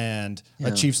and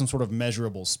achieve some sort of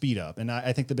measurable speed up? And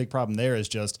I think the big problem there is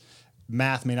just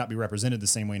math may not be represented the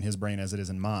same way in his brain as it is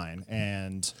in mine.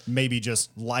 And maybe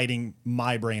just lighting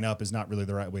my brain up is not really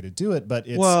the right way to do it, but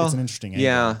it's an interesting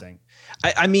angle, I think.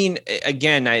 I mean,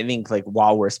 again, I think like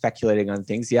while we're speculating on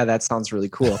things, that sounds really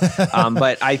cool.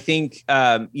 But I think,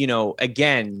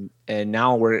 again, and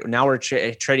now we're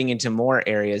treading into more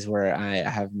areas where I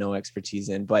have no expertise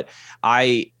in, but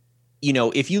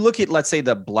if you look at, let's say,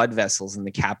 the blood vessels and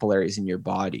the capillaries in your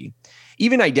body,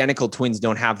 even identical twins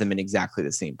don't have them in exactly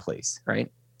the same place,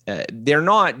 right? They're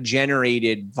not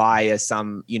generated via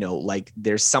some, like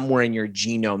there's somewhere in your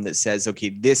genome that says, okay,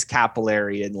 this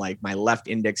capillary and like my left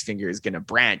index finger is going to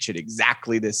branch at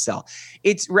exactly this cell.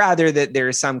 It's rather that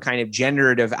there's some kind of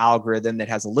generative algorithm that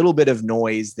has a little bit of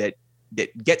noise that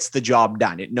gets the job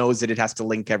done. It knows that it has to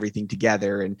link everything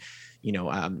together. And,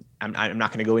 I'm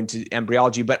not going to go into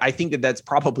embryology, but I think that that's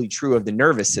probably true of the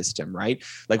nervous system, right?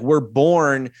 Like we're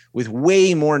born with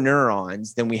way more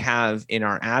neurons than we have in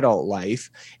our adult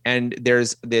life. And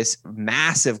there's this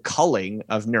massive culling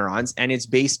of neurons, and it's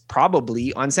based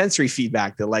probably on sensory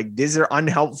feedback that like, these are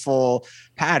unhelpful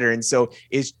patterns. So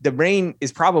the brain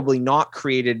is probably not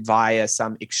created via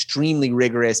some extremely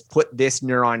rigorous, put this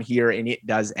neuron here and it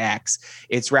does X.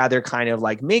 It's rather kind of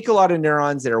like make a lot of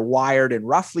neurons that are wired in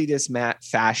roughly this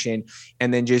fashion,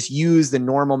 and then just use the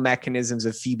normal mechanisms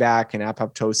of feedback and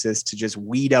apoptosis to just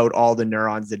weed out all the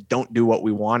neurons that don't do what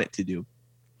we want it to do.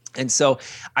 And so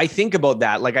I think about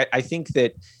that. Like, I think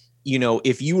that,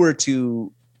 if you were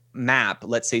to map,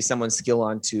 let's say, someone's skill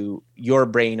onto your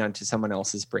brain, onto someone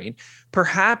else's brain,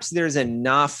 perhaps there's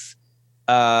enough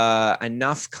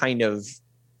kind of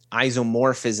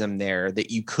isomorphism there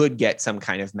that you could get some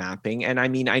kind of mapping. And I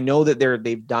mean, I know that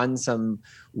they've done some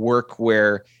work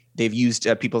where they've used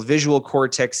people's visual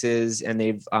cortexes, and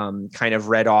they've kind of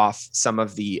read off some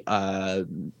of the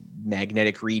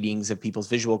magnetic readings of people's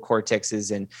visual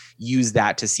cortexes and use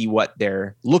that to see what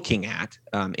they're looking at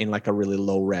in like a really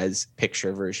low res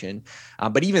picture version.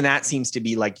 But even that seems to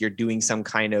be like you're doing some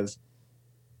kind of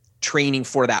training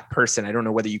for that person. I don't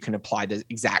know whether you can apply the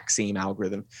exact same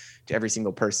algorithm to every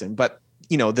single person, but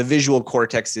the visual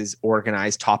cortex is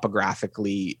organized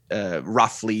topographically,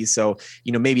 roughly. So,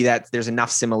 maybe there's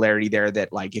enough similarity there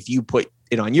that like, if you put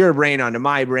it on your brain, onto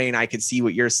my brain, I could see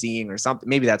what you're seeing or something.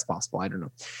 Maybe that's possible. I don't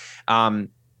know.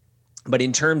 But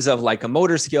in terms of like a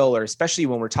motor skill, or especially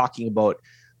when we're talking about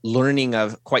learning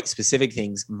of quite specific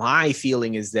things, my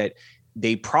feeling is that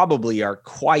they probably are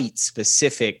quite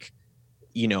specific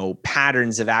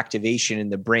patterns of activation in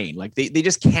the brain. Like they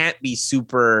just can't be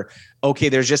super, okay,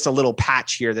 there's just a little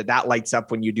patch here that lights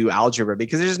up when you do algebra,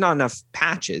 because there's not enough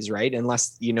patches, right?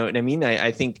 Unless, you know what I mean?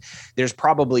 I think there's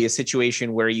probably a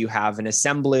situation where you have an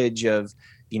assemblage of,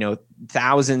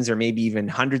 thousands or maybe even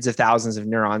hundreds of thousands of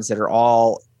neurons that are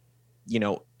all,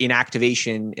 in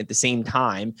activation at the same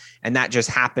time. And that just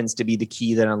happens to be the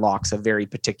key that unlocks a very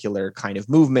particular kind of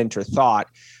movement or thought.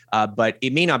 But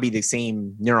it may not be the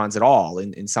same neurons at all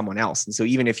in someone else. And so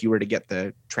even if you were to get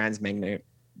the transmagnetic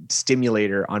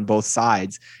stimulator on both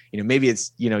sides, maybe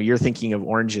it's, you're thinking of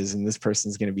oranges and this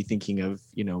person's going to be thinking of,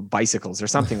 bicycles or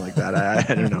something like that.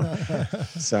 I don't know.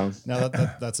 So no,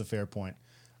 that's a fair point.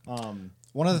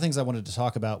 One of the things I wanted to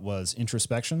talk about was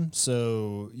introspection.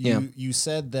 So you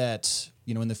said that,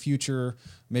 in the future,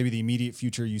 maybe the immediate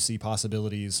future, you see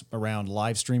possibilities around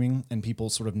live streaming and people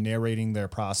sort of narrating their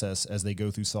process as they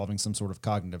go through solving some sort of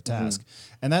cognitive task.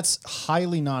 Mm-hmm. And that's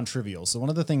highly non-trivial. So one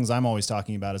of the things I'm always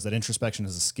talking about is that introspection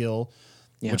is a skill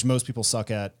which most people suck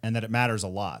at, and that it matters a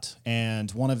lot. And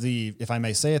one of the, if I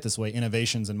may say it this way,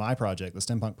 innovations in my project, the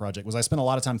STEMpunk project, was I spent a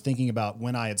lot of time thinking about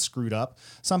when I had screwed up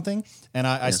something, and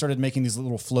I started making these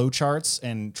little flow charts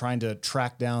and trying to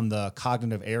track down the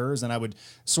cognitive errors, and I would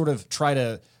sort of try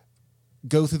to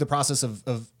go through the process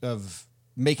of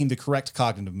making the correct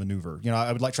cognitive maneuver.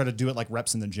 I would try to do it like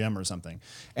reps in the gym or something.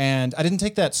 And I didn't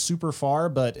take that super far,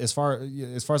 but as far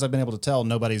as I've been able to tell,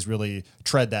 nobody's really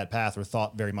tread that path or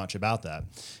thought very much about that.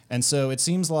 And so it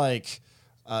seems like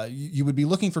you would be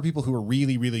looking for people who are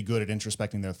really, really good at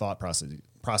introspecting their thought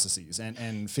processes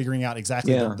and figuring out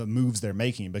exactly the moves they're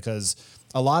making, because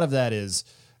a lot of that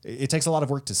it takes a lot of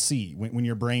work to see when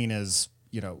your brain is,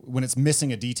 when it's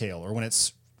missing a detail or when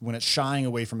it's shying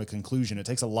away from a conclusion. It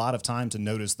takes a lot of time to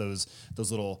notice those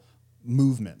little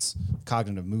movements,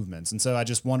 cognitive movements. And so I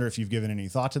just wonder if you've given any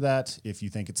thought to that, if you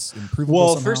think it's improvable.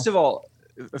 Well, somehow.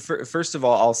 First of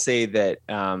all, I'll say that,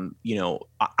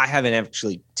 I haven't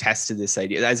actually tested this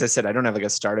idea. As I said, I don't have like a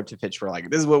startup to pitch for like,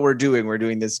 this is what we're doing. We're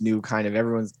doing this new kind of,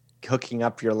 everyone's hooking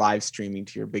up your live streaming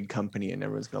to your big company and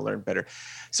everyone's going to learn better.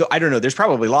 So I don't know. There's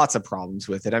probably lots of problems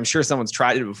with it. I'm sure someone's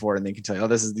tried it before and they can tell you,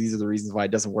 these are the reasons why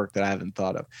it doesn't work that I haven't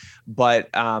thought of. But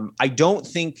I don't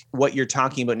think what you're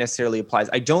talking about necessarily applies.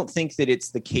 I don't think that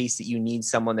it's the case that you need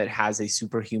someone that has a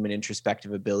superhuman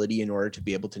introspective ability in order to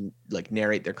be able to like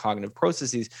narrate their cognitive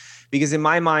processes, because in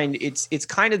my mind, it's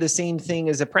kind of the same thing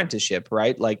as apprenticeship,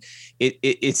 right? Like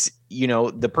it's,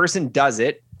 the person does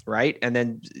it, right? And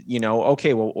then,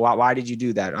 okay, well, why did you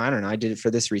do that? I don't know. I did it for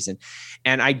this reason.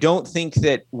 And I don't think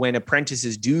that when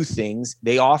apprentices do things,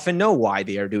 they often know why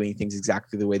they are doing things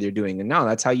exactly the way they're doing. And no,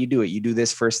 that's how you do it. You do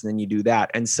this first and then you do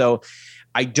that. And so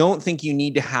I don't think you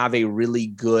need to have a really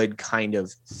good kind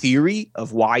of theory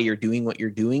of why you're doing what you're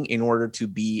doing in order to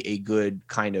be a good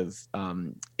kind of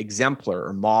exemplar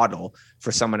or model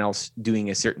for someone else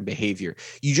doing a certain behavior.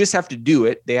 You just have to do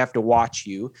it. They have to watch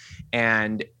you,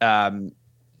 and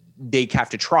they have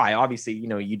to try. Obviously,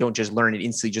 you don't just learn it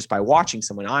instantly just by watching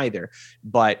someone either.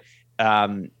 But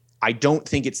I don't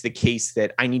think it's the case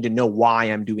that I need to know why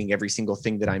I'm doing every single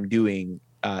thing that I'm doing.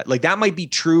 Like that might be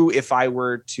true if I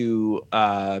were to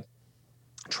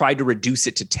try to reduce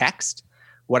it to text,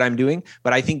 what I'm doing.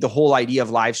 But I think the whole idea of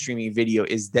live streaming video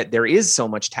is that there is so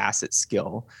much tacit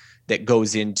skill that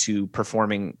goes into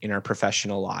performing in our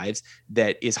professional lives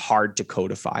that is hard to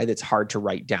codify, that's hard to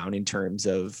write down in terms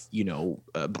of,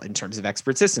 in terms of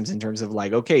expert systems, in terms of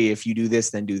like, okay, if you do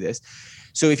this, then do this.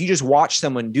 So if you just watch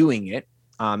someone doing it,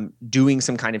 doing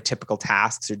some kind of typical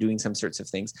tasks or doing some sorts of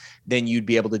things, then you'd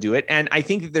be able to do it. And I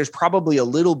think that there's probably a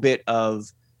little bit of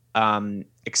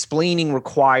explaining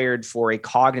required for a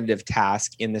cognitive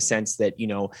task in the sense that,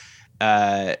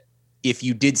 if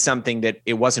you did something that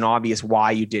it wasn't obvious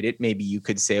why you did it, maybe you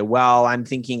could say, well, I'm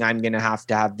thinking I'm going to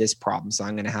have this problem, so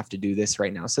I'm going to have to do this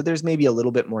right now. So there's maybe a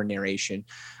little bit more narration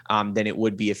than it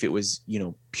would be if it was,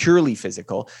 purely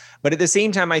physical. But at the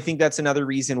same time, I think that's another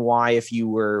reason why if you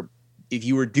were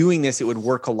doing this, it would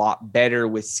work a lot better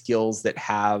with skills that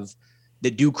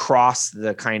do cross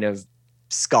the kind of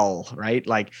skull, right?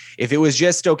 Like if it was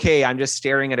just, okay, I'm just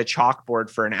staring at a chalkboard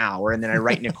for an hour and then I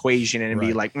write an equation and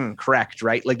be like, correct,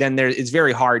 right? Like then it's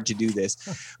very hard to do this.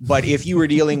 But if you were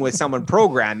dealing with someone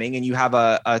programming and you have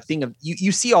a thing of,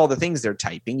 you see all the things they're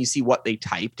typing, you see what they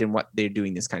typed and what they're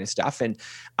doing, this kind of stuff. And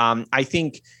I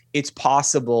think it's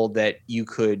possible that you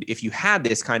could, if you had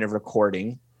this kind of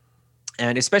recording,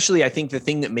 and especially I think the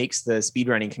thing that makes the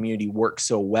speedrunning community work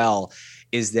so well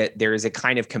is that there is a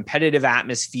kind of competitive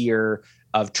atmosphere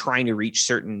of trying to reach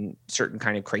certain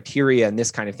kind of criteria and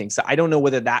this kind of thing. So I don't know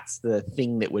whether that's the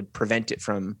thing that would prevent it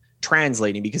from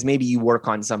translating, because maybe you work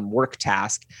on some work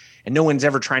task and no one's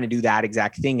ever trying to do that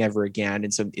exact thing ever again.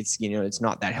 And so it's, it's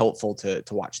not that helpful to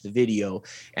watch the video,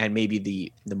 and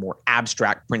maybe the more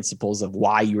abstract principles of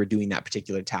why you are doing that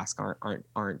particular task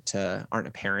aren't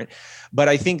apparent. But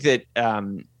I think that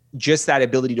just that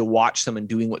ability to watch someone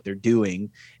doing what they're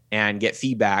doing and get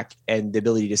feedback and the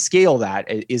ability to scale that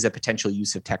is a potential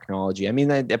use of technology. I mean,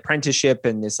 the apprenticeship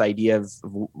and this idea of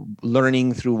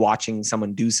learning through watching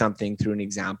someone do something through an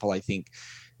example, I think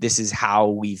this is how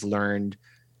we've learned,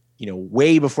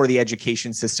 way before the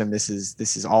education system. This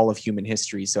is all of human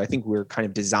history. So I think we're kind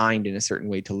of designed in a certain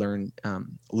way to learn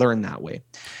that way.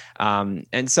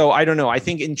 And so I don't know. I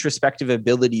think introspective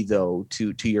ability, though,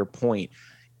 to your point,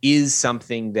 is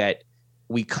something that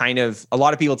a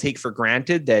lot of people take for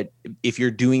granted, that if you're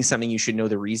doing something, you should know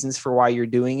the reasons for why you're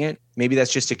doing it. Maybe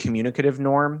that's just a communicative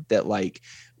norm that like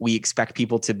we expect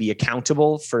people to be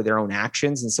accountable for their own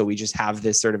actions. And so we just have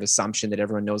this sort of assumption that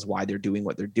everyone knows why they're doing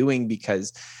what they're doing,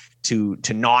 because to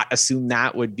not assume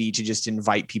that would be to just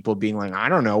invite people being like, I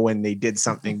don't know, when they did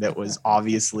something that was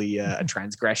obviously a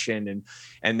transgression,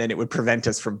 and then it would prevent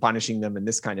us from punishing them and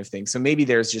this kind of thing. So maybe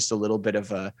there's just a little bit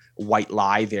of a white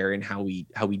lie there in how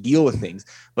we deal with things.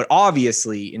 But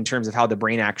obviously, in terms of how the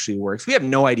brain actually works, we have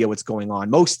no idea what's going on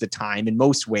most of the time in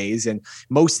most ways. And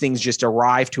most things just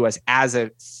arrive to us as a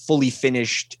fully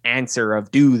finished answer of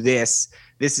do this.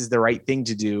 This is the right thing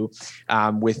to do,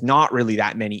 with not really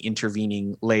that many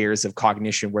intervening layers of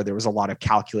cognition where there was a lot of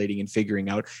calculating and figuring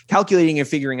out. Calculating and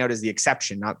figuring out is the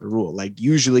exception, not the rule. Like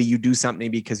usually you do something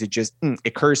because it just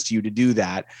occurs to you to do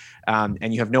that.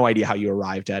 And you have no idea how you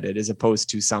arrived at it, as opposed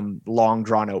to some long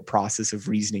drawn out process of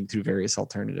reasoning through various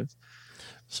alternatives.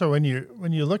 So when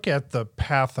you look at the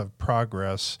path of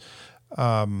progress,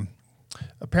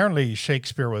 apparently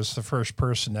Shakespeare was the first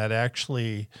person that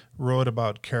actually wrote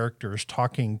about characters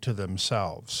talking to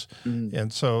themselves. Mm-hmm.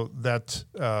 And so that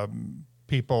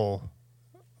people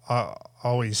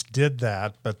always did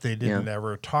that, but they didn't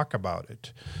ever talk about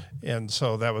it. And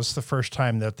so that was the first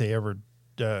time that they ever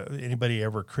anybody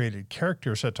ever created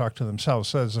characters that talk to themselves.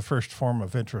 So that's the first form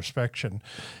of introspection.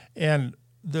 And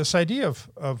this idea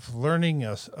of learning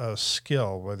a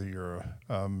skill, whether you're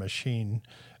a machine,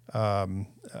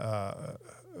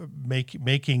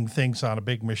 making things on a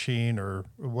big machine or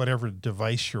whatever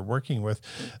device you're working with,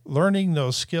 learning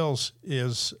those skills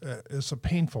is a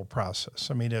painful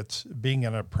process. I mean, it's being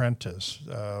an apprentice,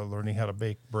 learning how to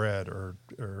bake bread or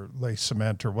lay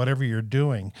cement or whatever you're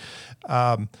doing.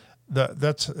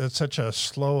 That's such a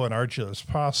slow and arduous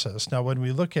process. Now, when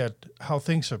we look at how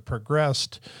things have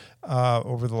progressed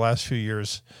over the last few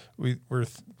years, we're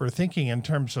thinking in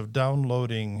terms of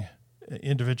downloading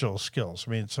individual skills.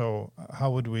 I mean, so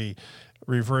how would we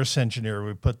reverse engineer?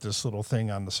 We put this little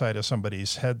thing on the side of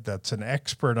somebody's head that's an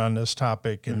expert on this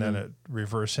topic, and then it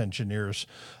reverse engineers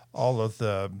all of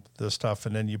the stuff,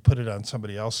 and then you put it on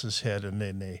somebody else's head, and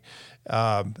then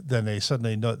they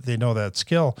suddenly know that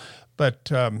skill. But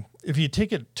if you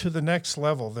take it to the next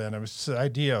level, then it's the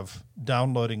idea of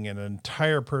downloading an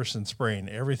entire person's brain,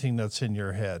 everything that's in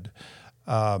your head,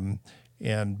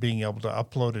 and being able to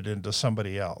upload it into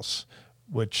somebody else,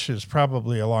 which is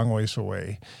probably a long ways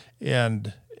away.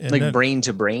 And like then, brain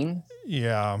to brain?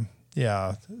 Yeah.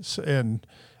 So, and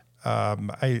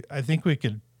I think we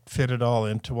could fit it all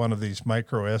into one of these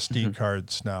micro SD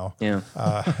cards now. Yeah.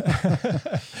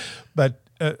 But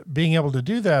being able to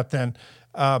do that, then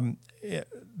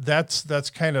that's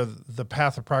kind of the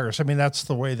path of progress. I mean, that's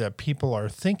the way that people are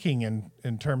thinking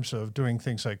in terms of doing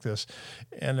things like this.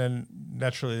 And then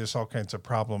naturally there's all kinds of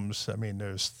problems. I mean,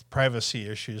 there's privacy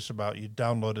issues about you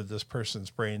downloaded this person's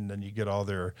brain, then you get all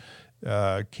their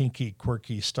kinky,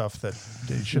 quirky stuff that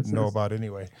they shouldn't know about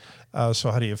anyway.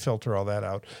 So how do you filter all that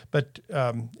out? But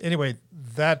anyway,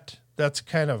 that's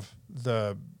kind of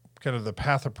the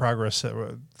path of progress,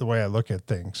 the way I look at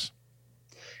things.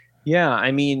 Yeah,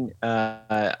 I mean,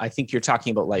 I think you're talking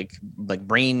about like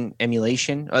brain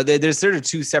emulation. There's sort of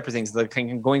two separate things, like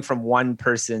going from one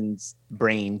person's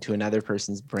brain to another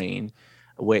person's brain,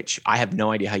 which I have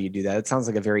no idea how you do that. It sounds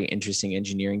like a very interesting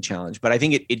engineering challenge, but I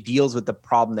think it deals with the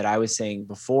problem that I was saying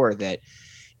before, that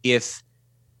if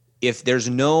there's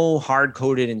no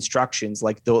hard-coded instructions,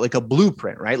 like a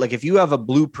blueprint, right? Like if you have a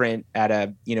blueprint at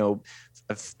a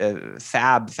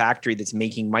fab factory that's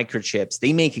making microchips,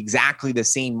 they make exactly the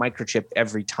same microchip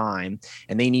every time,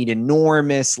 and they need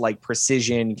enormous like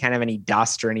precision. You can't have any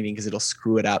dust or anything because it'll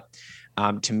screw it up,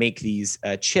 to make these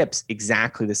chips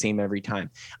exactly the same every time.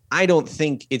 I don't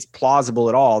think it's plausible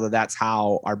at all that that's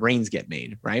how our brains get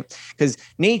made, right? Because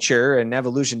nature and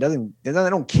evolution they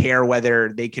don't care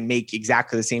whether they can make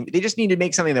exactly the same. They just need to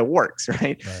make something that works,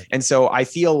 right? And so I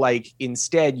feel like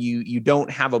instead you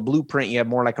don't have a blueprint, you have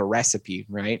more like a recipe,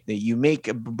 right? That you make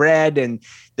a bread, and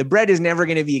the bread is never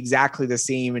going to be exactly the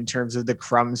same in terms of the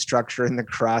crumb structure and the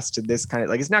crust and this kind of,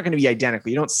 like, it's not going to be identical.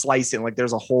 You don't slice it and like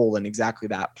there's a hole in exactly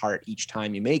that part each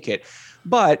time you make it.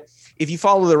 But if you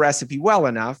follow the recipe well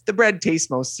enough, the bread tastes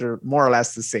more or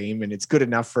less the same, and it's good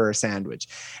enough for a sandwich.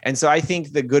 And so I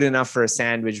think the good enough for a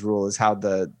sandwich rule is how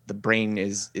the brain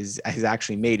is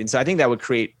actually made. And so I think that would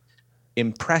create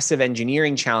impressive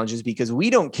engineering challenges, because we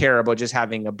don't care about just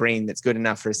having a brain that's good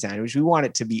enough for a sandwich. We want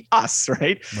it to be us,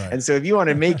 right? And so if you want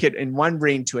to make it in one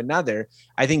brain to another,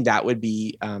 I think that would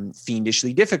be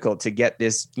fiendishly difficult to get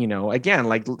this, again,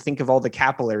 like think of all the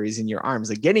capillaries in your arms,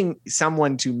 like getting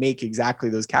someone to make exactly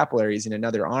those capillaries in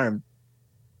another arm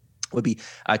would be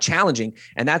challenging.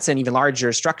 And that's an even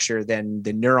larger structure than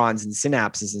the neurons and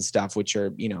synapses and stuff, which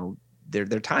are, they're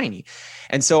tiny.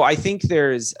 And so I think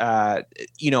there's,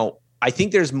 I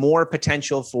think there's more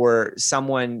potential for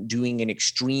someone doing an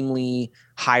extremely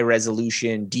high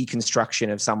resolution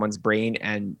deconstruction of someone's brain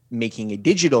and making a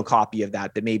digital copy of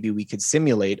that maybe we could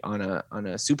simulate on a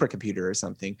supercomputer or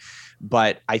something.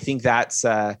 But I think that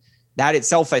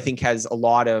itself, I think there's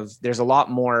a lot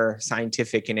more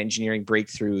scientific and engineering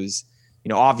breakthroughs,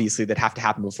 obviously, that have to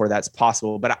happen before that's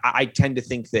possible. But I tend to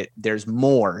think that there's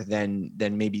more than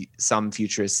maybe some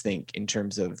futurists think in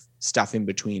terms of stuff in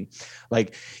between.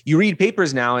 Like you read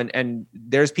papers now and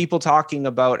there's people talking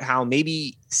about how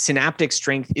maybe synaptic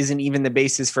strength isn't even the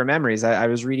basis for memories. I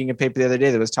was reading a paper the other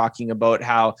day that was talking about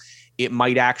how it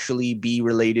might actually be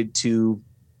related to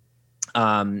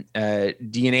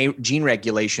DNA gene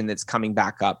regulation that's coming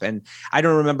back up. And I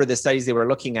don't remember the studies they were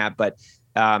looking at, but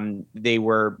they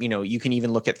were, you can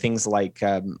even look at things like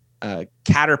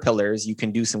caterpillars. You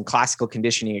can do some classical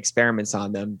conditioning experiments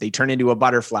on them. They turn into a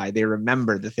butterfly. They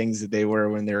remember the things that they were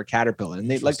when they were a caterpillar,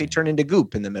 and they turn into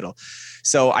goop in the middle.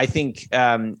 So I think,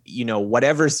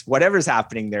 whatever's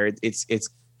happening there, it's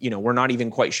we're not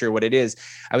even quite sure what it is.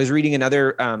 I was reading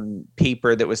another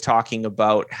paper that was talking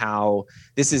about how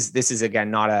this is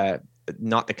again not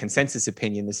the consensus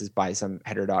opinion. This is by some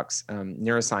heterodox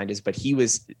neuroscientist, but he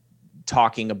was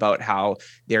talking about how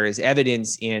there is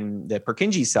evidence in the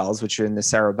Purkinje cells, which are in the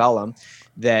cerebellum,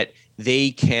 that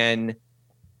they can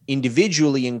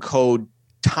individually encode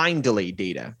time delay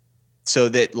data, so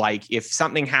that like if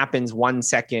something happens 1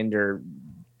 second or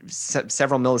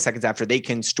several milliseconds after, they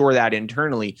can store that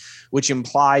internally, which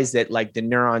implies that like the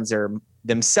neurons are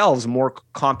themselves more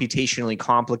computationally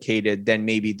complicated than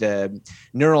maybe the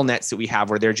neural nets that we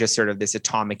have, where they're just sort of this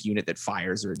atomic unit that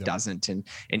fires or doesn't and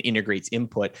integrates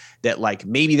input. That like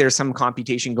maybe there's some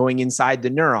computation going inside the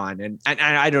neuron, and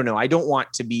I don't know. I don't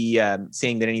want to be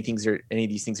saying that any of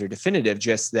these things are definitive.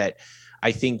 Just that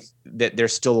I think that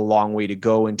there's still a long way to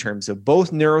go in terms of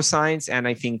both neuroscience and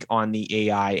I think on the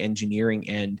AI engineering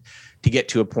end to get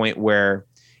to a point where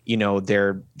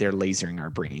they're lasering our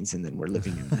brains and then we're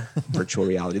living in virtual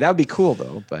reality. That would be cool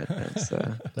though, but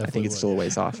I think it's still a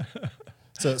ways off.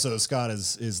 So Scott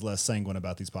is less sanguine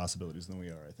about these possibilities than we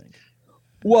are, I think.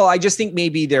 Well, I just think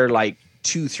maybe they're like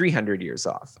 200-300 years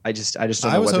off. I just don't know.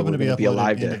 I was hoping to be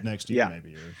alive end of next year,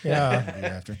 maybe. Or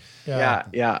after. Yeah.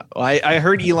 Well, I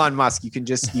heard Elon Musk. You can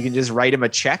just write him a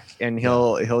check and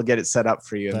he'll get it set up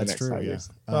for you in the next 5 years.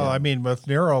 Well, I mean, with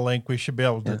Neuralink, we should be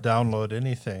able to download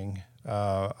anything,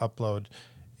 upload.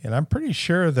 And I'm pretty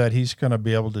sure that he's going to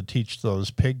be able to teach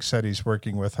those pigs that he's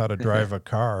working with how to drive a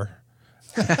car.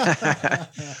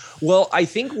 Well, I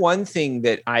think one thing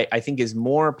that I think is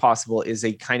more possible is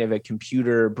a kind of a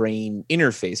computer brain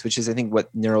interface, which is I think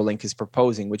what Neuralink is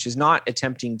proposing, which is not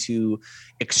attempting to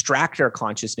extract our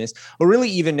consciousness or really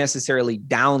even necessarily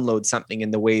download something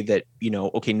in the way that,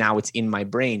 okay, now it's in my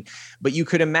brain. But you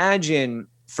could imagine,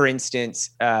 for instance,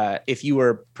 if you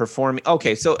were performing,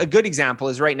 okay, so a good example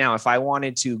is right now, if I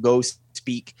wanted to go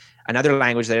speak another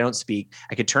language that I don't speak,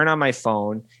 I could turn on my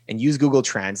phone and use Google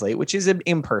Translate, which is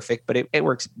imperfect, but it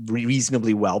works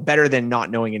reasonably well, better than not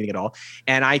knowing anything at all.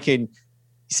 And I can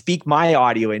speak my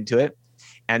audio into it,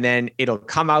 and then it'll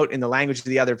come out in the language of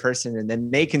the other person, and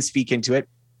then they can speak into it.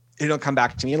 It'll come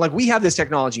back to me. And like, we have this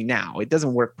technology now. It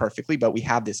doesn't work perfectly, but we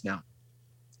have this now.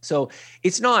 So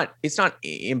it's not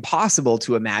impossible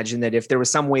to imagine that if there was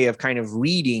some way of kind of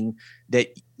reading that,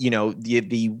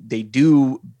 they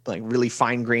do like really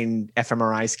fine grained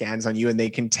fMRI scans on you and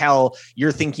they can tell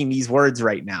you're thinking these words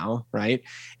right now. Right.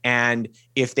 And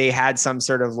if they had some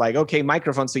sort of like, okay,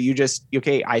 microphone. So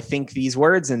I think these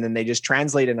words, and then they just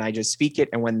translate and I just speak it.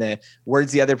 And when the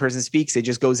words the other person speaks, it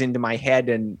just goes into my head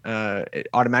and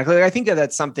automatically. I think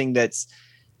that's something that's,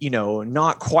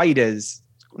 not quite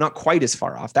as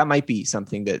far off. That might be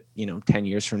something that, 10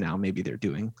 years from now, maybe they're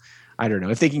doing. I don't know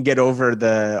if they can get over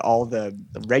all the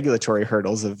regulatory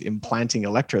hurdles of implanting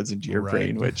electrodes into your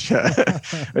brain, which I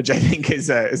think is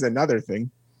another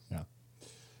thing. Yeah.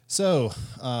 So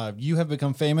you have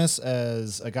become famous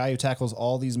as a guy who tackles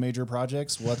all these major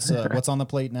projects. What's on the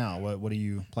plate now? What are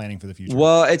you planning for the future?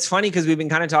 Well, it's funny because we've been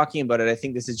kind of talking about it. I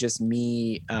think this is just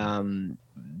me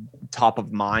top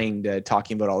of mind,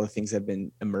 talking about all the things I've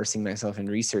been immersing myself in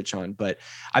research on. But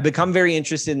I've become very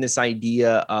interested in this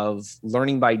idea of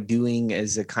learning by doing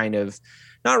as a kind of,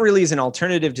 not really as an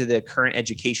alternative to the current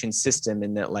education system,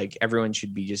 in that like everyone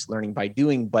should be just learning by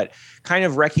doing, but kind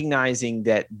of recognizing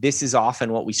that this is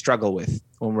often what we struggle with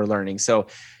when we're learning. So,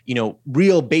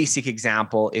 real basic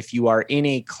example, if you are in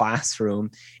a classroom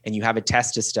and you have a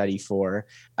test to study for,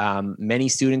 many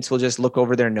students will just look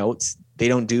over their notes. They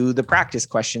don't do the practice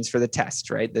questions for the test,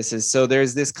 right? So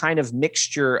there's this kind of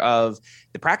mixture of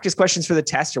the practice questions for the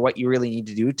test are what you really need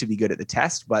to do to be good at the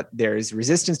test, but there's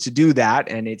resistance to do that.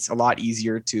 And it's a lot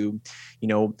easier to,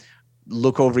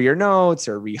 look over your notes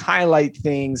or re-highlight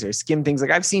things or skim things. Like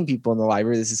I've seen people in the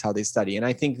library, this is how they study. And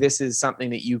I think this is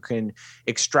something that you can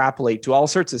extrapolate to all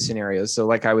sorts of scenarios. So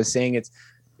like I was saying,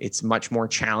 it's much more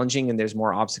challenging and there's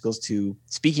more obstacles to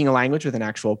speaking a language with an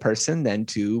actual person than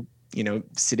to,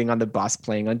 sitting on the bus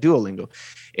playing on Duolingo.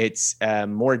 It's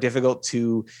more difficult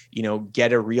to,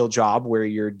 get a real job where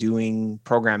you're doing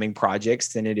programming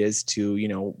projects than it is to,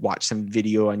 watch some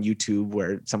video on YouTube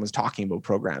where someone's talking about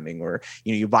programming, or,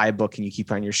 you buy a book and you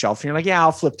keep it on your shelf and you're like, yeah,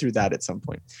 I'll flip through that at some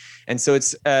point. And so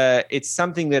it's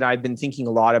something that I've been thinking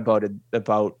a lot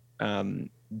about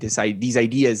these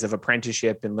ideas of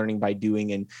apprenticeship and learning by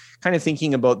doing, and kind of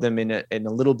thinking about them in a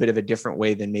little bit of a different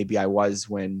way than maybe I was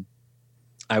when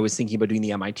I was thinking about doing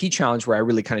the MIT challenge, where I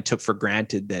really kind of took for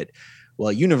granted that,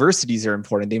 well, universities are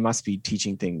important. They must be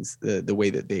teaching things the way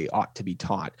that they ought to be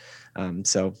taught.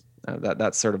 So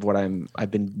That's sort of what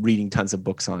I've been reading tons of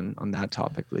books on that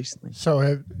topic recently.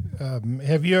 So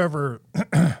have you ever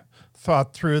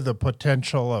thought through the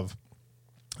potential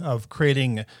of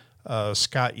creating a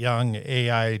Scott Young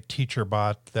AI teacher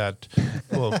bot that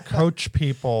will coach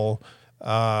people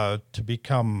to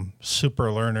become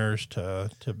super learners, to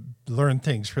learn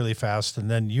things really fast, and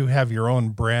then you have your own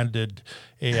branded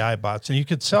AI bots, and you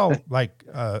could sell like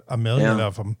a million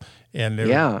of them, and it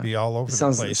would be all over the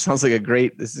place. This sounds like a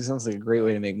great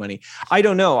way to make money. I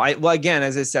don't know. Well, again,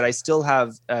 as I said, I still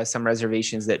have some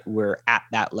reservations that we're at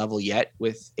that level yet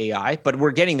with AI, but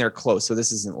we're getting there close. So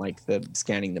this isn't like the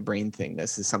scanning the brain thing.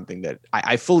 This is something that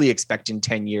I fully expect in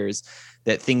 10 years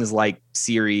that things like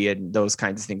Siri and those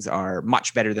kinds of things are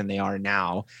much better than they are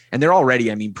now. And they're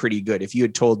already, pretty good. If you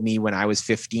had told me when I was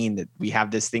 15 that we have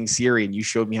this thing Siri and you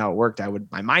showed me how it worked,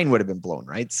 my mind would have been blown,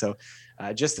 right? So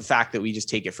just the fact that we just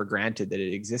take it for granted that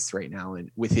it exists right now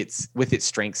and with its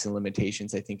strengths and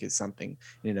limitations, I think is something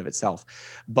in and of itself.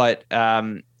 But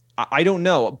I don't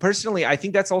know. Personally, I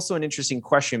think that's also an interesting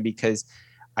question because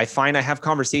I find I have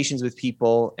conversations with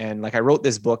people, and like I wrote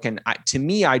this book, and to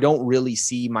me, I don't really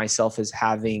see myself as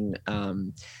having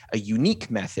a unique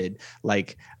method.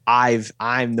 Like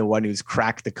I'm the one who's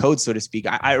cracked the code, so to speak.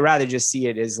 I rather just see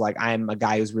it as like I'm a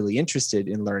guy who's really interested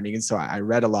in learning, and so I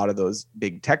read a lot of those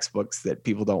big textbooks that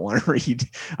people don't want to read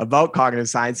about cognitive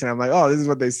science, and I'm like, oh, this is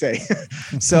what they say.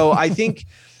 So I think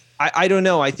I don't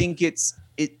know. I think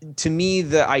to me,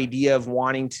 the idea of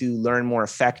wanting to learn more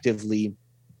effectively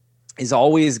is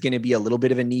always going to be a little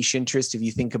bit of a niche interest. If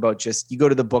you think about you go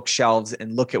to the bookshelves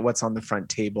and look at what's on the front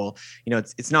table,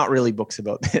 it's not really books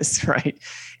about this, right?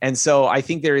 And so I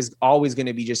think there is always going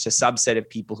to be just a subset of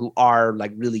people who are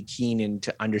like really keen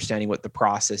into understanding what the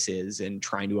process is and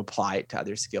trying to apply it to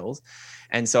other skills.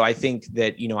 And so I think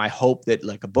that, I hope that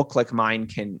like a book like mine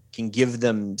can give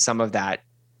them some of that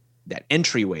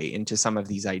entryway into some of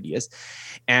these ideas.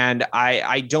 And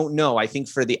I don't know. I think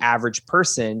for the average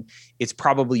person, it's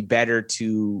probably better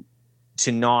to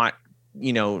not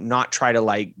try to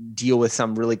like deal with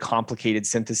some really complicated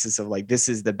synthesis of like, this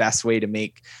is the best way to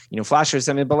make, flash or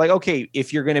something, but like, okay,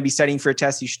 if you're going to be studying for a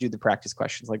test, you should do the practice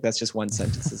questions. Like that's just one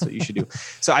sentence. That's what you should do.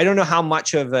 So I don't know how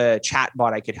much of a chat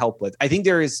bot I could help with. I think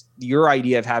there is your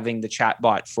idea of having the chat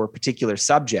bot for particular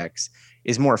subjects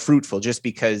is more fruitful just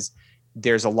because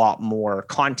there's a lot more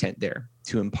content there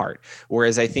to impart.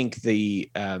 Whereas I think the,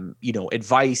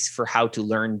 advice for how to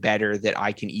learn better that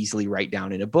I can easily write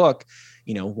down in a book,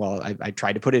 I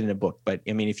tried to put it in a book, but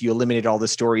if you eliminate all the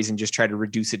stories and just try to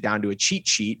reduce it down to a cheat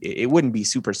sheet, it wouldn't be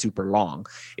super, super long.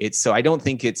 So I don't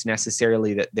think it's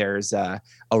necessarily that there's a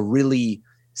really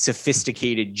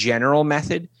sophisticated general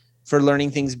method for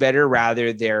learning things better.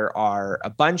 Rather, there are a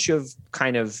bunch of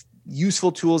kind of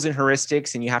useful tools and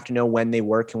heuristics, and you have to know when they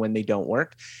work and when they don't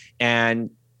work. And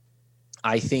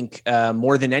I think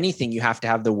more than anything, you have to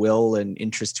have the will and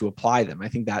interest to apply them. I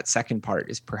think that second part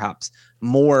is perhaps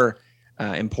more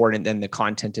important than the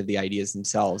content of the ideas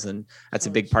themselves. And that's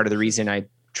a big part of the reason I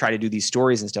try to do these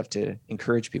stories and stuff to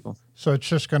encourage people. So it's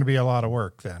just going to be a lot of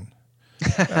work then.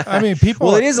 People.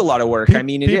 Well, it is a lot of work. It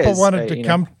is. People wanted to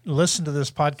come listen to this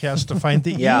podcast to find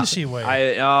the easy way.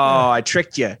 I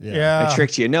tricked you. Yeah, I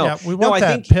tricked you. No, we want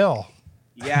that pill.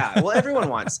 Yeah. Well, everyone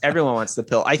wants the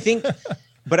pill. I think,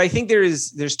 but I think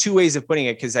there's two ways of putting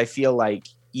it, because I feel like,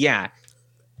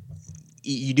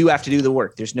 you do have to do the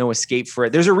work. There's no escape for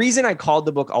it. There's a reason I called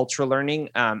the book Ultra Learning.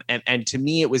 And to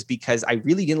me, it was because I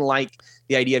really didn't like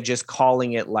the idea of just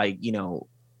calling it like,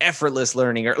 effortless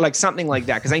learning or like something like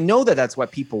that, because I know that that's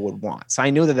what people would want. So I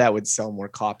know that would sell more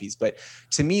copies. But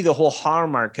to me, the whole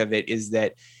hallmark of it is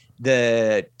that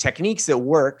the techniques that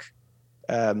work,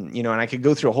 and I could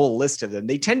go through a whole list of them,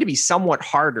 they tend to be somewhat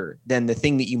harder than the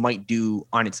thing that you might do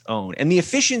on its own. And the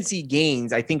efficiency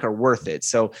gains, I think, are worth it.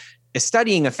 So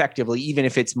studying effectively, even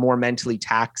if it's more mentally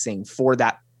taxing for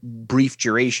that brief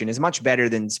duration, is much better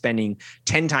than spending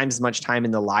 10 times as much time in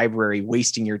the library,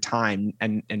 wasting your time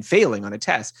and failing on a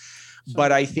test.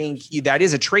 But I think that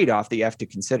is a trade-off that you have to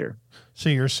consider. So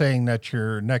you're saying that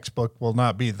your next book will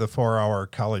not be the 4-hour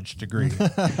college degree.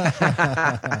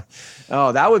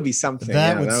 Oh, that would be something.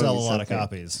 That would sell a lot of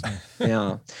copies.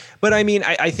 Yeah. But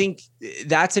I think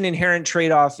that's an inherent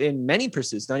trade-off in many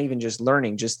pursuits, not even just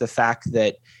learning, just the fact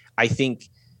that I think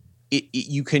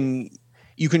you can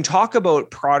you can talk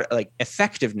about like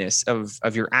effectiveness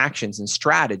of your actions and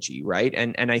strategy, right?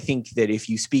 And I think that if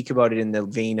you speak about it in the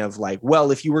vein of like,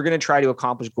 well, if you were going to try to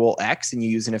accomplish goal X and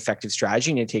you use an effective strategy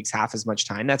and it takes half as much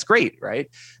time, that's great, right?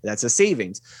 That's a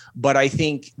savings. But I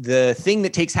think the thing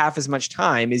that takes half as much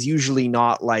time is usually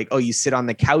not like, oh, you sit on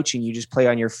the couch and you just play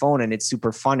on your phone and it's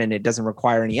super fun and it doesn't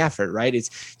require any effort, right? It's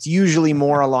usually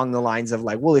more along the lines of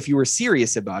like, well, if you were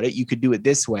serious about it, you could do it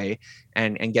this way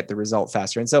and get the result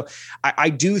faster. And so I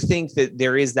do think that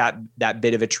there is that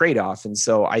bit of a trade-off. And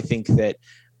so I think that,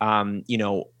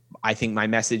 I think my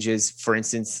message is, for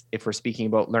instance, if we're speaking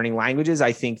about learning languages,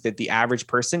 I think that the average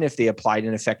person, if they applied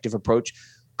an effective approach,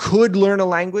 could learn a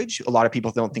language. A lot of people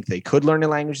don't think they could learn a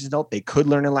language as an adult. They could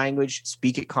learn a language,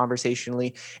 speak it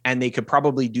conversationally, and they could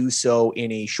probably do so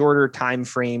in a shorter time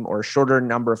frame or shorter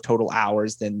number of total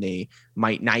hours than they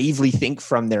might naively think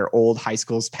from their old high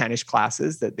school Spanish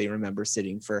classes that they remember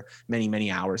sitting for many,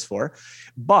 many hours for.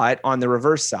 But on the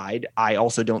reverse side, I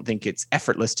also don't think it's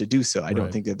effortless to do so. I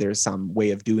don't think that there's some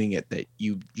way of doing it that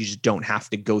you just don't have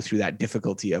to go through that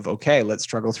difficulty of, okay, let's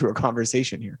struggle through a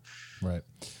conversation here. Right.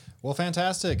 Well,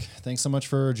 fantastic. Thanks so much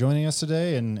for joining us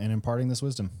today and imparting this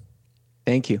wisdom.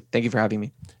 Thank you. Thank you for having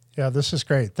me. Yeah, this is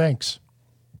great. Thanks.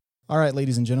 All right,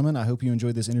 ladies and gentlemen, I hope you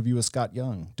enjoyed this interview with Scott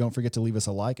Young. Don't forget to leave us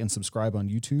a like and subscribe on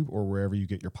YouTube or wherever you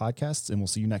get your podcasts, and we'll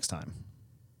see you next time.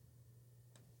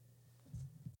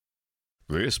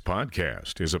 This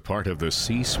podcast is a part of the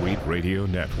C-Suite Radio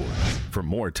Network. For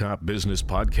more top business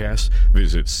podcasts,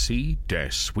 visit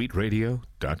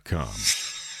c-suiteradio.com.